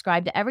and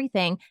subscribe to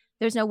everything,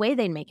 there's no way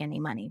they'd make any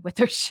money with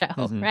their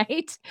show,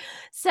 right?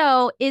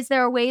 So is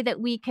there a way that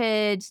we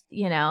could,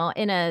 in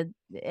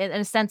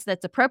a sense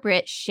that's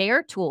appropriate,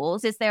 share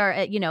tools? Is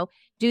there,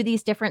 do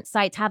these different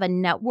sites have a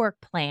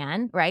network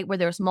plan, right, where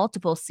there's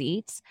multiple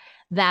seats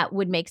that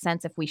would make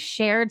sense if we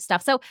shared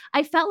stuff? So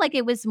I felt like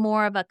it was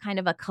more of a kind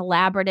of a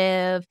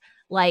collaborative,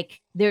 like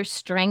there's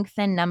strength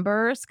in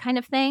numbers kind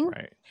of thing.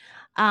 Right.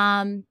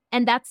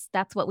 And that's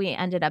what we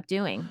ended up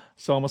doing.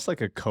 So almost like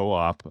a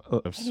co-op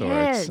of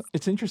sorts.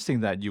 It's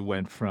interesting that you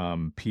went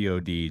from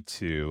POD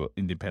to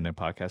Independent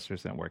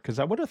Podcasters Network, because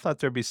I would have thought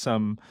there'd be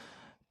some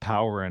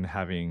power in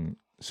having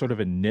sort of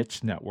a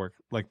niche network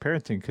like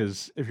parenting,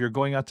 because if you're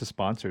going out to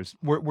sponsors,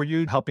 were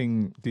you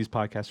helping these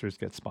podcasters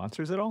get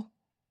sponsors at all?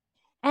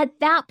 At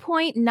that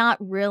point, not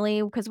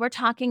really, because we're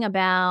talking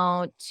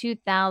about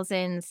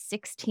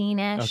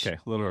 2016-ish. Okay,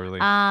 a little early.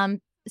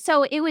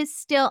 So it was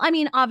still, I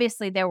mean,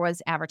 obviously there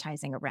was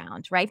advertising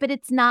around, right? But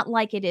it's not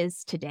like it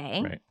is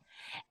today. Right.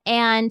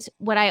 And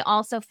what I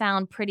also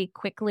found pretty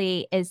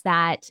quickly is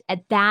that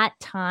at that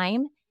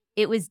time,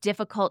 it was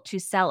difficult to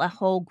sell a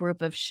whole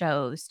group of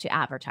shows to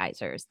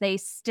advertisers. They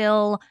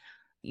still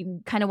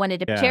kind of wanted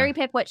to cherry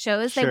pick what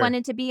shows they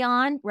wanted to be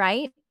on,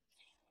 right?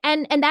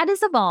 And that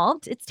has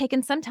evolved. It's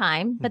taken some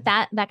time, but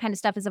that kind of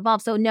stuff has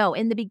evolved. So no,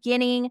 in the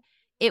beginning,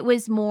 it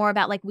was more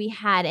about like we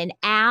had an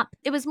app.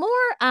 It was more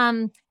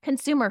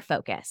consumer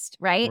focused,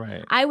 right?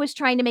 I was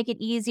trying to make it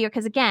easier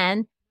because,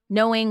 again,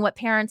 knowing what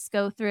parents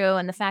go through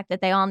and the fact that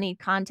they all need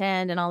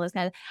content and all this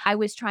kind of, I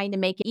was trying to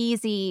make it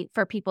easy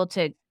for people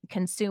to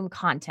consume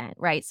content,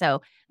 right?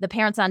 So the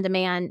Parents on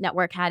Demand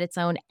network had its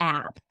own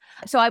app.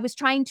 So I was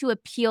trying to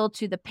appeal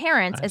to the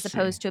parents as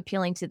opposed to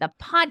appealing to the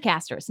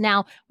podcasters.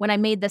 Now, when I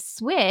made the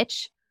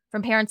switch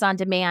from Parents on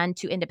Demand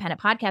to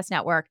Independent Podcast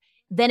Network,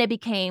 then it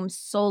became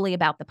solely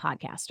about the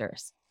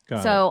podcasters.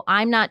 So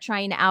I'm not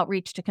trying to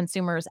outreach to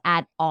consumers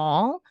at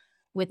all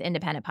with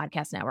Independent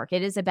Podcast Network.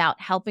 It is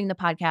about helping the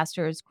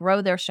podcasters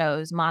grow their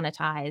shows,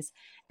 monetize,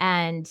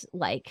 and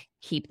like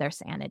keep their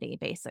sanity,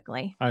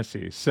 basically. I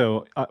see.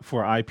 So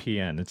for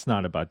IPN, it's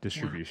not about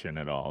distribution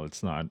at all.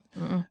 It's not.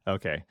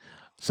 Okay.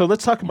 So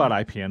let's talk about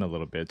IPN a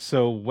little bit.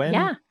 So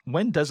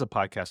when does a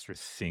podcaster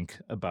think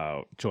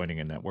about joining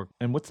a network,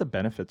 and what's the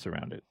benefits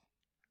around it?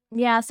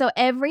 Yeah, so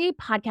every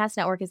podcast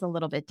network is a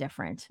little bit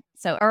different.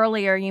 So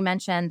earlier you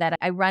mentioned that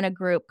I run a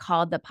group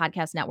called the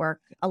Podcast Network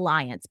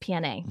Alliance,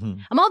 PNA.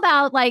 I'm all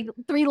about like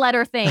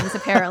 3-letter things,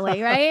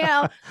 apparently,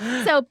 right?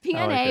 So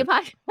PNA,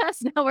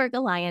 Podcast Network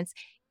Alliance,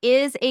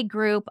 is a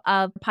group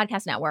of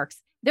podcast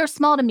networks. They're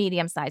small to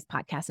medium-sized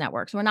podcast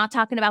networks. We're not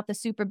talking about the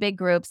super big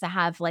groups that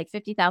have like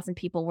 50,000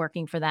 people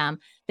working for them.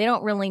 They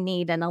don't really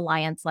need an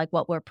alliance like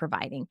what we're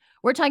providing.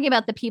 We're talking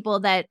about the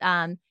people that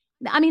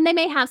they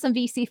may have some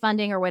VC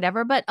funding or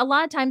whatever, but a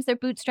lot of times they're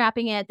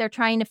bootstrapping it. They're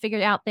trying to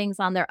figure out things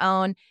on their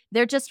own.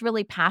 They're just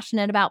really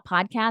passionate about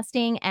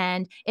podcasting,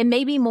 and it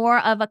may be more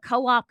of a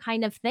co-op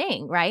kind of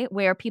thing, right?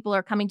 Where people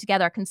are coming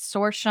together, a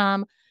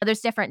consortium.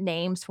 There's different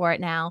names for it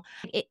now.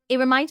 It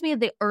reminds me of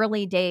the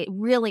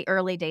really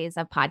early days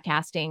of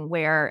podcasting,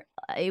 where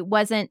it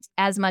wasn't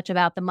as much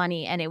about the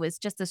money and it was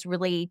just this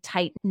really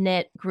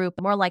tight-knit group,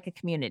 more like a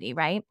community,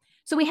 right?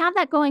 So we have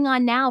that going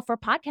on now for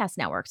podcast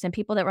networks and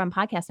people that run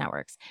podcast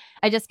networks.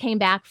 I just came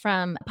back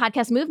from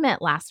Podcast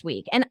Movement last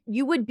week, and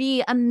you would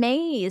be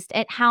amazed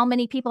at how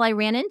many people I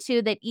ran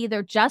into that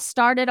either just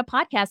started a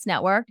podcast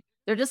network.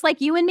 They're just like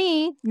you and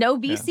me, no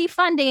VC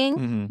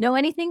funding, no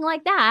anything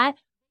like that.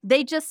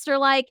 They just are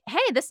like, hey,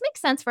 this makes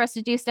sense for us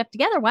to do stuff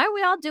together. Why are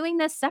we all doing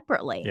this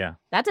separately? Yeah.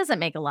 That doesn't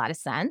make a lot of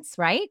sense,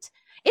 right?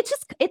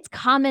 It's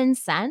common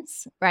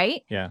sense,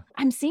 right? Yeah.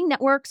 I'm seeing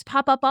networks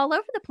pop up all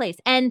over the place.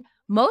 And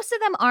most of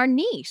them are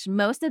niche.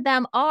 Most of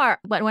them are,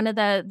 but one of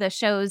the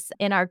shows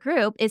in our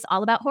group is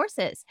all about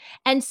horses.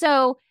 And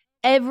so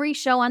every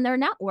show on their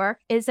network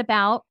is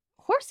about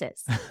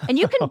horses. And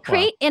you can Wow.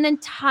 create an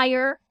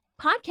entire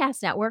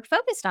podcast network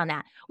focused on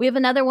that. We have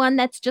another one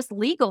that's just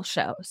legal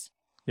shows,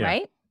 Yeah.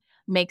 right?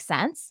 Makes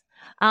sense.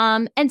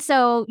 And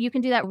so you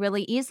can do that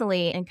really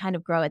easily and kind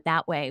of grow it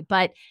that way.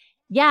 But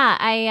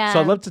yeah, So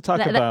I'd love to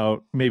talk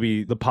about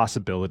maybe the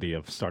possibility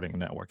of starting a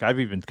network. I've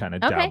even kind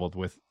of Okay. dabbled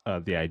with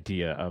the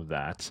idea of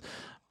that.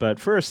 But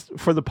first,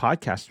 for the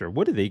podcaster,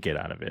 what do they get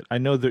out of it? I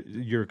know that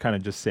you're kind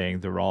of just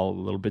saying they're all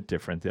a little bit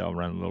different. They all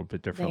run a little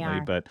bit differently.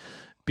 are. But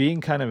being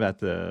kind of at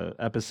the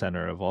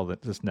epicenter of all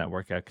this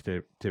network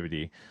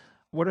activity,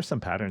 what are some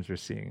patterns you're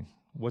seeing?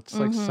 What's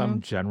like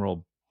some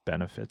general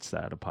benefits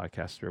that a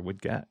podcaster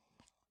would get?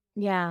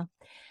 Yeah.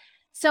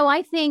 So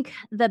I think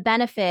the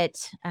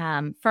benefit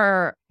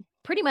for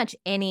pretty much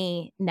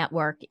any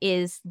network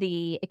is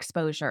the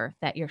exposure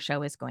that your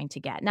show is going to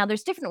get. Now,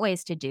 there's different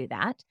ways to do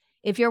that.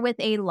 If you're with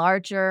a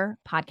larger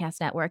podcast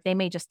network, they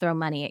may just throw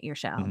money at your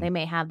show. Mhm. They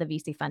may have the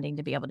VC funding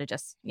to be able to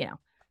just,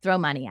 throw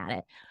money at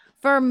it.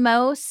 For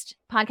most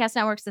podcast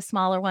networks, the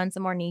smaller ones, the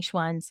more niche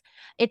ones,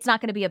 it's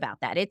not going to be about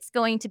that. It's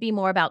going to be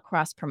more about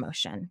cross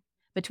promotion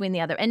between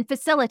the other and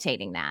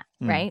facilitating that,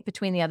 right?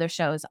 Between the other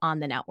shows on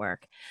the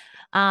network.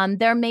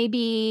 There may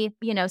be,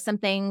 some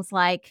things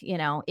like,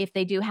 if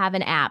they do have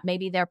an app,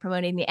 maybe they're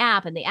promoting the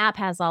app and the app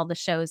has all the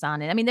shows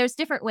on it. I mean, there's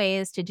different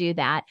ways to do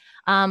that.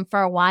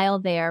 For a while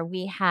there,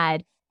 we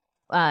had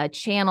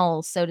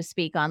channels, so to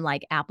speak, on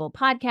like Apple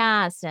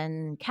Podcasts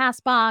and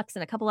Castbox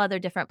and a couple other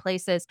different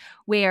places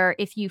where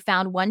if you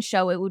found one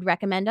show, it would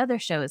recommend other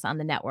shows on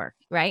the network,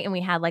 right? And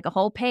we had like a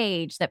whole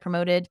page that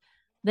promoted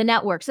the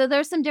network. So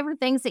there's some different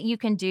things that you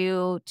can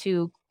do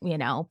to,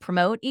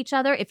 promote each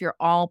other if you're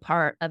all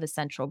part of a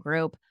central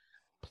group,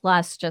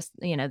 plus just,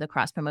 the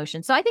cross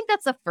promotion. So I think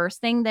that's the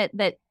first thing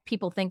that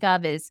people think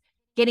of is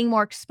getting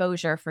more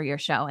exposure for your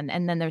show.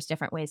 And then there's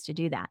different ways to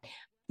do that.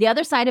 The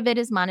other side of it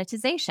is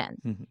monetization.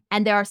 Mhm.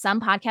 And there are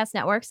some podcast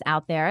networks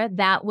out there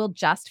that will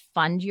just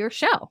fund your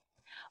show.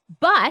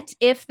 But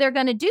if they're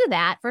going to do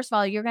that, first of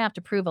all, you're going to have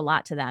to prove a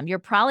lot to them. You're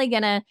probably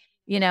going to,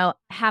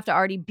 have to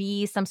already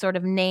be some sort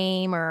of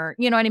name or,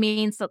 you know what I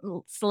mean?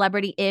 So,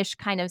 celebrity-ish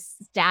kind of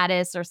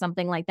status or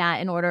something like that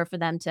in order for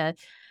them to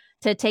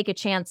take a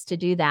chance to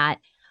do that.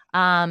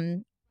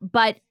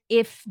 But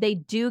if they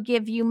do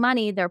give you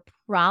money, they're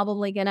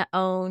probably going to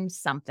own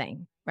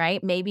something,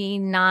 right? Maybe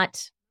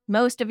not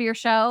most of your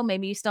show.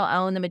 Maybe you still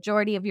own the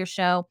majority of your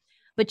show,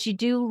 but you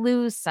do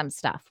lose some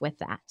stuff with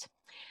that.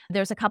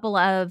 There's a couple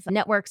of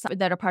networks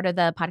that are part of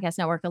the Podcast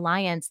Network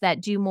Alliance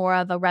that do more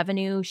of a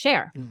revenue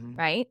share,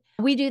 right?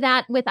 We do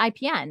that with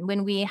IPN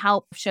when we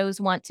help shows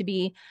want to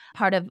be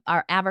part of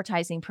our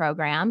advertising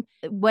program.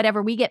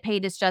 Whatever we get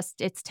paid is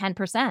it's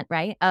 10%,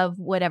 right, of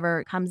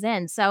whatever comes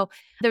in. So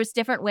there's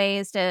different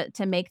ways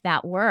to make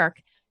that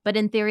work. But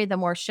in theory, the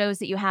more shows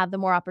that you have, the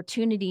more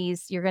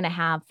opportunities you're going to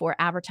have for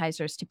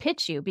advertisers to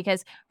pitch you.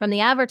 Because from the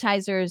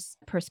advertiser's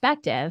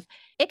perspective,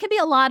 it could be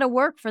a lot of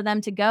work for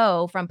them to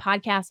go from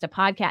podcast to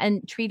podcast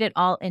and treat it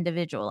all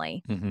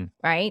individually,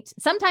 right?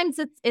 Sometimes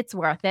it's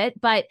worth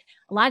it, but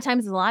a lot of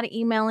times there's a lot of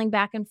emailing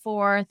back and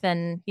forth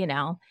and,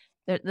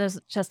 there's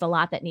just a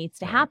lot that needs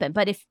to happen.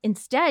 But if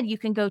instead you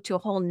can go to a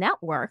whole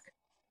network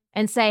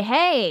and say,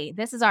 hey,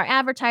 this is our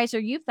advertiser.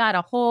 You've got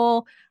a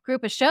whole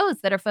group of shows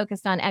that are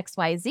focused on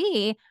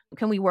XYZ.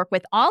 Can we work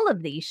with all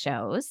of these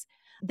shows?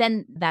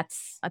 Then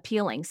that's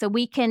appealing. So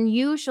we can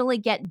usually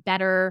get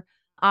better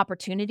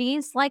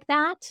opportunities like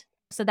that.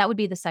 So that would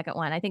be the second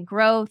one. I think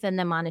growth and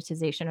then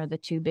monetization are the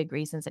two big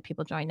reasons that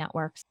people join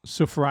networks.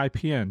 So for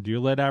IPN, do you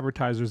let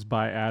advertisers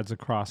buy ads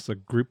across a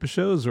group of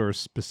shows or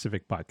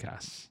specific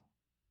podcasts?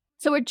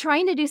 So we're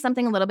trying to do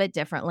something a little bit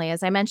differently.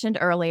 As I mentioned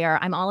earlier,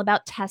 I'm all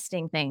about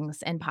testing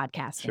things in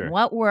podcasting. Sure.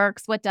 What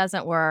works, what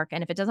doesn't work.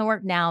 And if it doesn't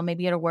work now,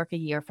 maybe it'll work a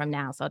year from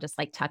now. So I'll just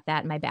like tuck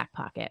that in my back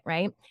pocket,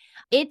 right?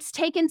 It's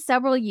taken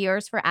several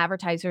years for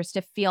advertisers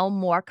to feel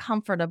more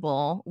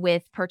comfortable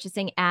with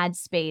purchasing ad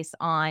space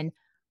on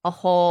a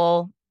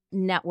whole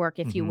network,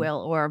 if you will,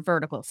 or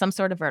vertical, some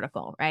sort of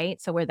vertical,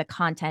 right? So where the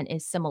content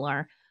is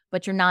similar,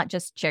 but you're not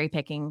just cherry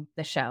picking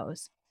the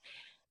shows.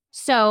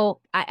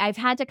 So I've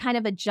had to kind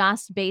of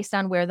adjust based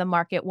on where the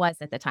market was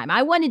at the time.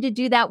 I wanted to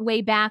do that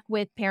way back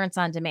with Parents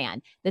on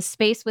Demand. The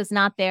space was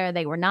not there.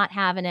 They were not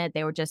having it.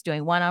 They were just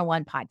doing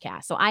one-on-one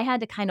podcasts. So I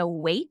had to kind of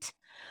wait,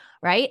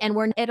 right? And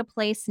we're at a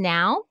place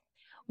now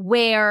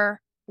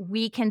where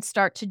we can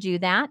start to do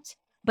that.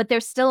 But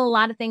there's still a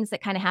lot of things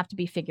that kind of have to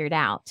be figured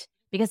out.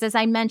 Because as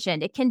I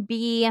mentioned, it can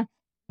be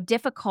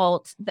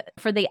difficult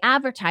for the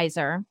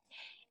advertiser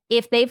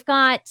if they've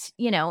got,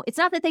 it's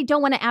not that they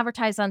don't want to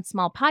advertise on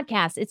small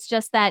podcasts. It's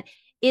just that,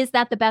 is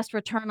that the best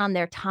return on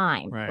their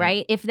time,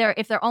 right? If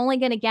they're only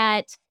going to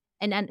get,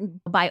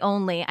 and by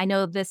only, I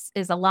know this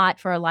is a lot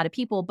for a lot of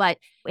people, but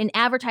in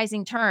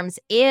advertising terms,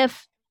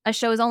 if a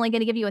show is only going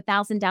to give you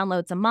 1,000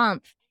 downloads a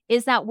month,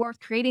 is that worth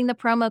creating the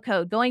promo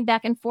code, going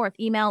back and forth,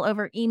 email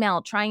over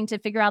email, trying to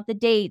figure out the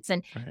dates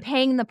and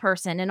paying the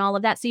person and all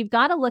of that. So you've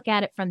got to look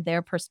at it from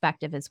their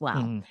perspective as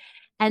well. Mhm.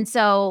 And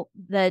so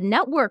the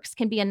networks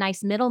can be a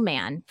nice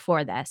middleman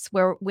for this,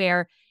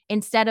 where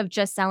instead of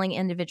just selling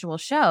individual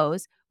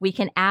shows, we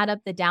can add up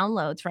the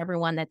downloads for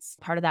everyone that's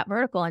part of that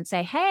vertical and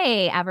say,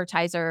 hey,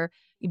 advertiser,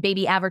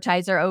 baby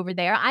advertiser over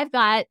there, I've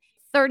got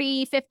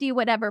 30, 50,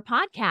 whatever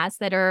podcasts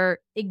that are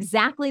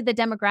exactly the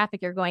demographic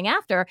you're going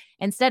after.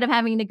 Instead of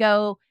having to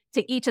go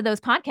to each of those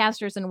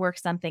podcasters and work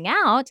something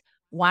out,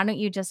 why don't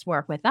you just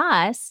work with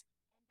us?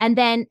 And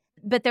then,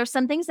 but there's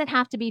some things that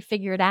have to be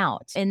figured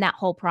out in that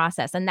whole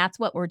process. And that's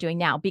what we're doing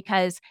now.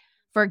 Because,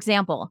 for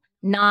example,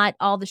 not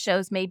all the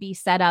shows may be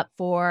set up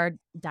for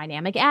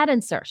dynamic ad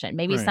insertion.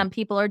 Maybe Right. some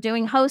people are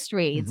doing host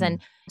reads.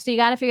 And so you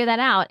got to figure that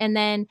out. And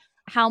then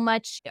how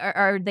much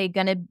are they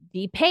going to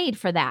be paid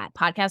for that?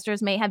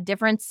 Podcasters may have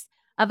difference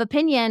of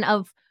opinion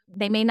of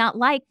they may not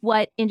like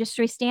what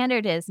industry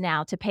standard is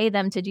now to pay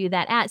them to do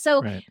that ad.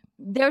 So Right.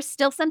 there's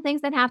still some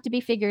things that have to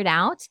be figured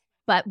out,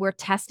 but we're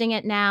testing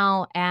it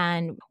now,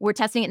 and we're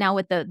testing it now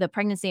with the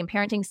pregnancy and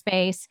parenting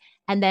space.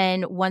 And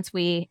then once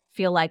we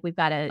feel like we've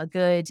got a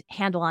good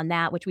handle on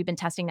that, which we've been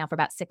testing now for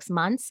about 6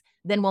 months,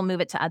 then we'll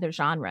move it to other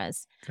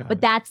genres. Got But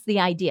it. that's the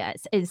idea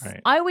is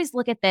Right. I always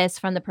look at this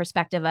from the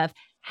perspective of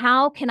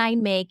how can I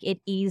make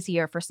it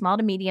easier for small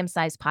to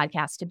medium-sized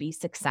podcasts to be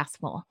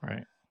successful,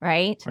 Right.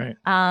 right? Right.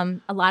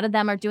 A lot of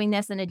them are doing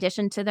this in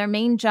addition to their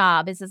main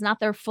job. This is not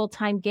their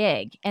full-time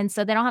gig. And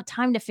so they don't have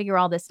time to figure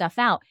all this stuff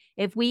out.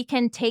 If we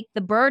can take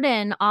the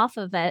burden off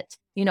of it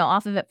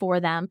for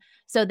them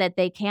so that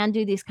they can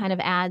do these kind of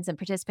ads and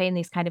participate in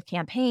these kind of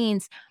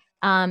campaigns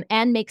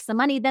and make some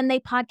money, then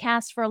they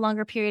podcast for a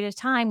longer period of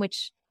time,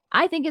 which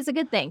I think is a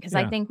good thing because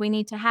I Yeah. think we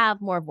need to have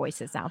more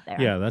voices out there.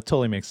 Yeah, that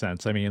totally makes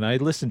sense. I mean, I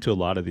listen to a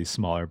lot of these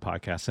smaller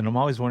podcasts, and I'm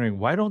always wondering,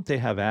 why don't they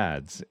have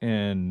ads?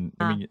 And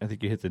I mean, I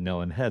think you hit the nail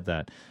on the head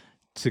that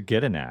to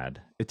get an ad,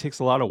 it takes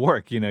a lot of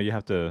work. You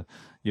have to,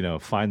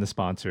 find the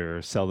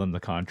sponsor, sell them the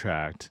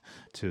contract,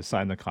 to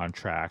sign the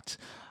contract.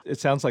 It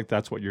sounds like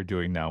that's what you're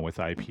doing now with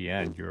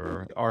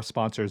IPN. Our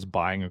sponsors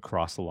buying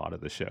across a lot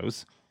of the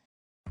shows.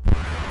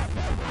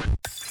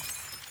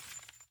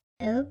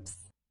 Oops.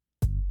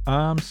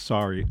 I'm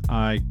sorry,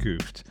 I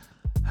goofed.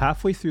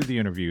 Halfway through the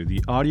interview,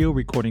 the audio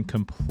recording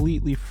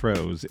completely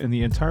froze, and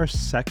the entire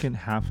second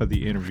half of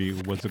the interview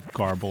was a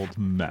garbled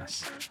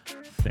mess.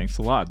 Thanks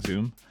a lot,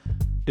 Zoom.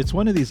 It's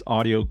one of these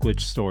audio glitch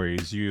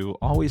stories you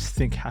always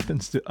think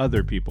happens to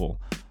other people,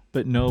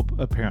 but nope,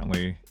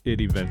 apparently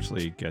it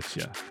eventually gets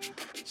you.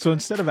 So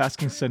instead of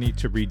asking Sunny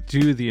to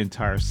redo the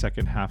entire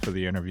second half of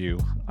the interview,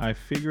 I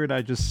figured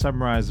I'd just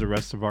summarize the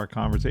rest of our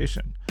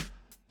conversation.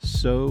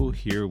 So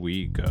here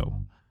we go.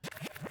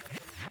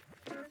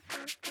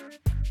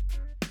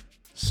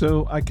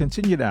 So I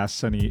continue to ask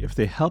Sunny if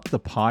they help the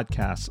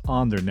podcasts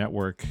on their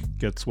network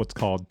gets what's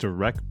called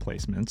direct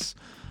placements.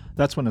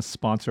 That's when a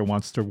sponsor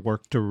wants to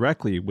work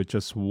directly with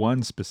just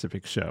one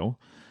specific show.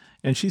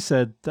 And she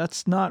said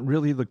that's not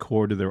really the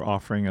core to their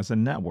offering as a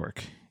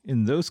network.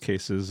 In those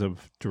cases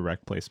of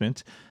direct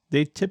placement,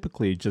 they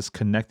typically just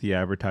connect the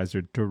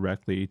advertiser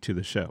directly to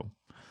the show.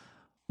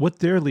 What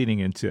they're leaning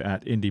into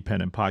at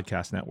Independent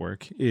Podcast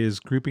Network is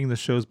grouping the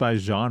shows by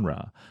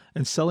genre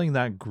and selling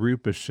that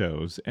group of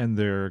shows and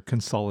their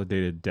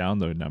consolidated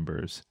download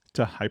numbers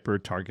to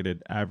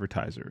hyper-targeted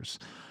advertisers.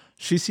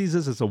 She sees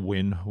this as a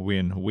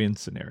win-win-win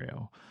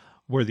scenario,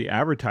 where the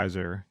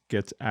advertiser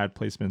gets ad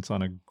placements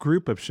on a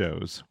group of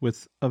shows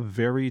with a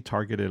very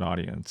targeted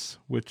audience,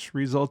 which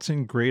results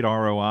in great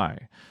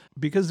ROI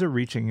because they're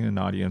reaching an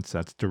audience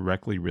that's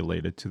directly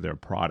related to their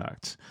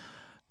product.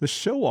 The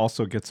show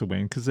also gets a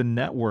win because the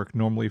network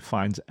normally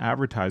finds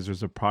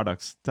advertisers of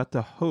products that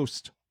the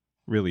host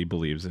really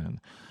believes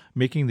in,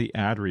 making the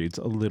ad reads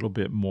a little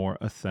bit more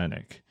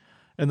authentic.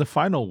 And the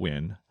final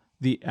win,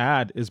 the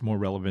ad is more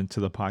relevant to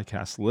the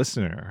podcast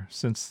listener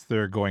since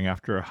they're going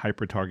after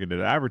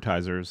hyper-targeted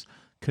advertisers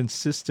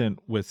consistent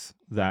with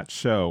that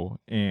show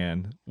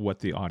and what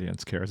the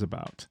audience cares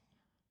about.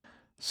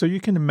 So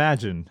you can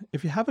imagine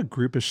if you have a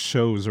group of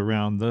shows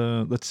around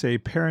the, let's say,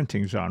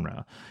 parenting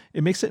genre,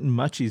 it makes it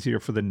much easier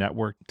for the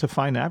network to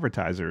find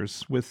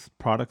advertisers with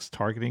products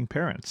targeting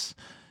parents.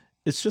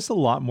 It's just a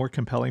lot more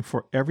compelling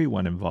for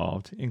everyone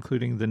involved,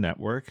 including the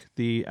network,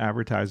 the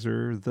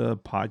advertiser, the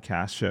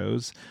podcast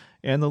shows,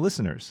 and the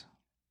listeners.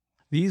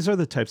 These are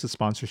the types of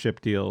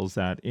sponsorship deals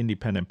that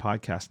Independent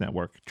Podcast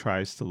Network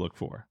tries to look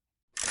for.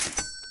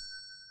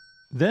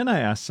 Then I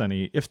asked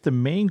Sunny if the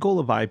main goal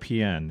of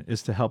IPN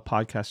is to help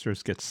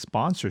podcasters get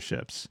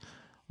sponsorships.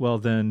 Well,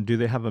 then do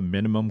they have a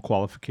minimum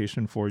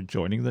qualification for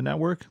joining the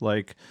network,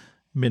 like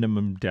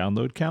minimum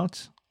download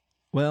count?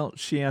 Well,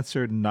 she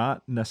answered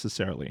not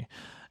necessarily.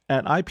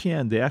 At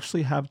IPN, they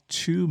actually have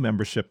two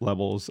membership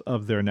levels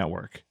of their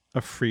network, a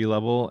free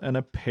level and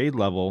a paid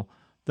level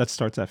that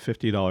starts at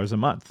 $50 a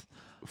month.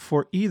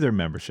 For either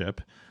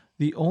membership,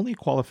 the only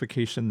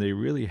qualification they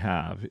really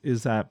have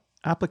is that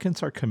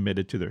applicants are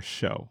committed to their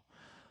show.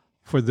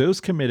 For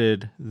those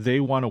committed, they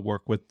want to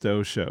work with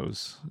those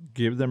shows,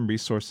 give them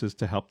resources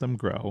to help them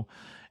grow.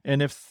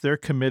 And if they're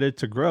committed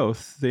to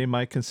growth, they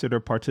might consider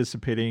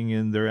participating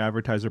in their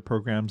advertiser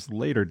programs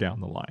later down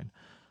the line.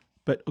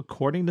 But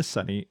according to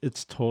Sunny,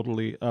 it's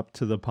totally up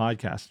to the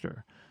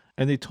podcaster.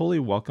 And they totally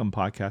welcome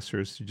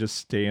podcasters to just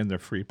stay in their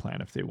free plan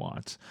if they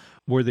want,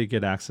 where they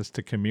get access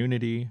to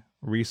community,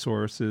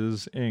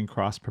 resources, and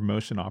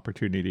cross-promotion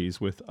opportunities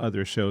with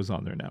other shows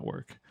on their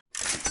network.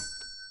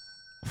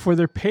 For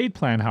their paid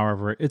plan,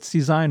 however, it's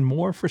designed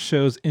more for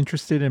shows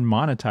interested in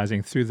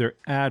monetizing through their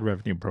ad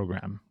revenue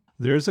program.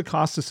 There's a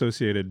cost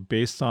associated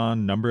based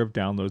on number of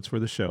downloads for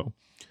the show,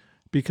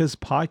 because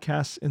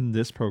podcasts in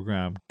this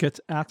program get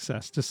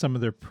access to some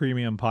of their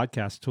premium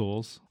podcast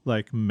tools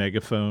like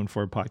Megaphone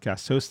for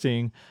podcast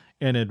hosting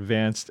and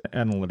advanced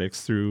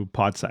analytics through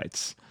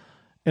Podsights.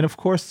 And of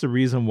course, the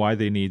reason why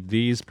they need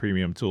these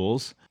premium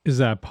tools is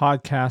that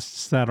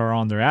podcasts that are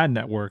on their ad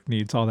network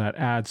needs all that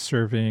ad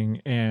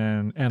serving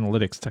and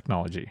analytics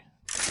technology.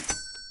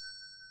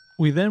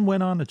 We then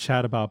went on to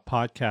chat about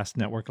Podcast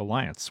Network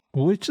Alliance,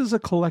 which is a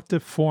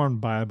collective formed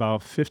by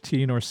about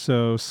 15 or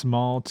so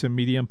small to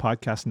medium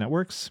podcast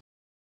networks,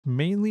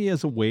 mainly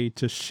as a way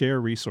to share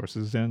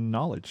resources and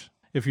knowledge.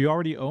 If you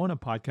already own a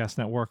podcast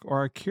network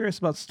or are curious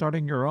about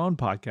starting your own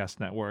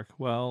podcast network,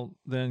 well,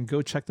 then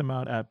go check them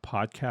out at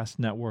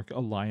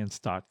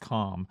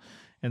podcastnetworkalliance.com,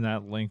 and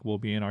that link will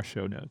be in our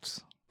show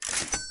notes.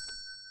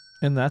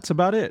 And that's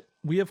about it.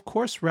 We, of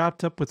course,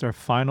 wrapped up with our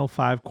final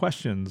 5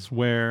 questions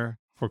where,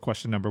 for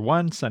question number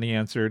 1, Sunny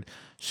answered,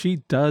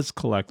 she does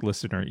collect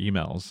listener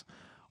emails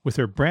with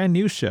her brand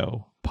new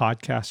show,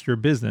 Podcast Your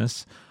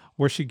Business,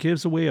 where she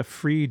gives away a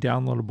free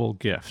downloadable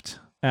gift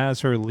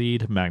as her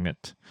lead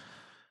magnet.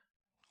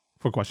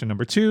 For question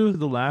number 2,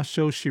 the last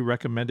show she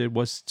recommended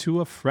was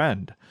To a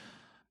Friend.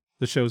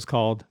 The show's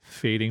called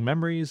Fading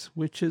Memories,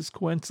 which is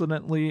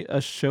coincidentally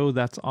a show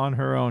that's on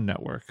her own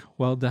network.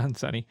 Well done,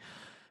 Sunny.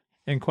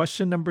 And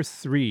question number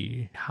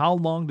 3, how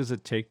long does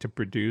it take to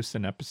produce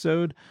an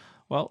episode?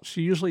 Well,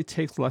 she usually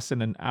takes less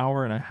than an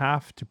hour and a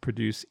half to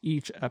produce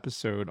each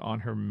episode on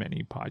her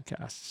many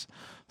podcasts.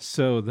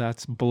 So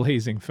that's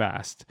blazing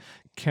fast.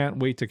 Can't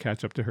wait to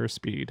catch up to her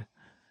speed.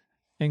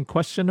 And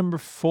question number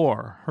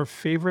 4, her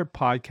favorite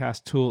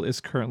podcast tool is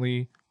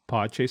currently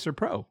Podchaser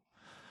Pro,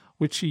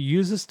 which she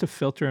uses to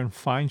filter and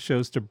find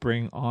shows to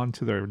bring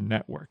onto their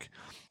network.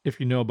 If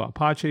you know about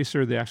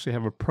Podchaser, they actually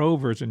have a pro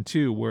version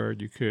too, where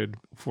you could,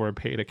 for a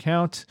paid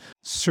account,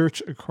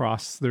 search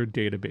across their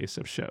database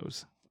of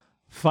shows.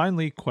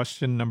 Finally,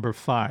 question number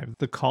 5,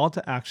 the call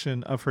to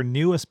action of her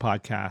newest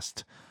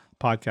podcast,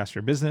 Podcast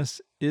Your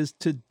Business, is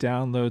to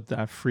download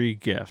that free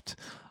gift.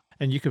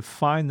 And you can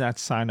find that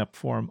sign-up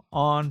form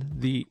on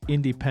the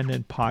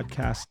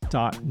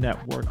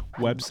independentpodcast.network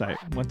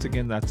website. Once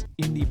again, that's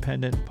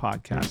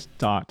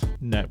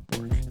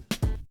independentpodcast.network.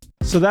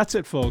 So that's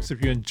it, folks.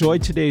 If you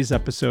enjoyed today's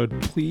episode,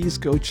 please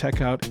go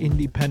check out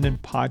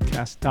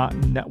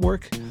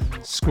independentpodcast.network.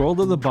 Scroll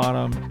to the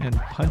bottom and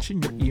punch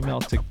in your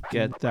email to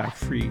get that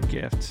free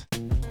gift.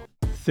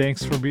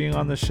 Thanks for being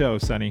on the show,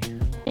 Sunny.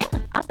 Yeah,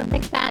 awesome.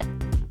 Thanks, Matt.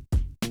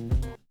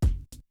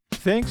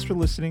 Thanks for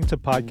listening to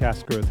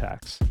Podcast Growth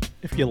Hacks.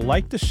 If you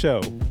like the show,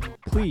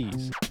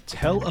 please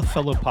tell a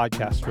fellow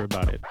podcaster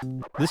about it.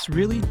 This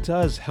really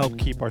does help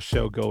keep our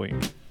show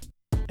going.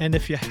 And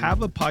if you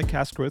have a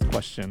podcast growth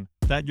question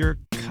that you're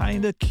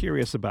kind of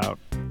curious about,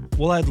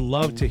 well, I'd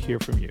love to hear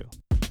from you.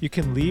 You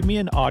can leave me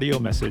an audio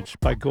message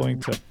by going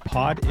to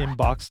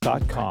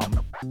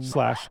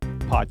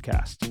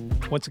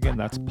podinbox.com/podcast. Once again,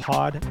 that's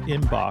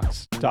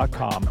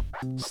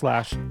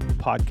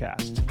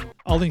podinbox.com/podcast.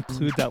 I'll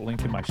include that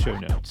link in my show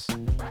notes.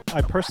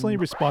 I personally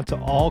respond to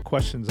all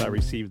questions I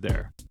receive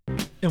there.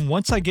 And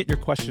once I get your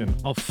question,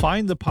 I'll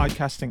find the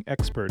podcasting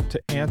expert to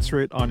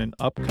answer it on an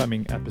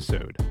upcoming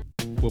episode.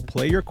 We'll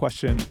play your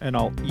question and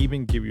I'll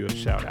even give you a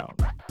shout out.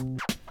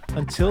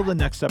 Until the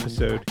next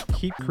episode,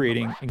 keep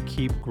creating and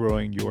keep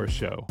growing your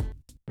show.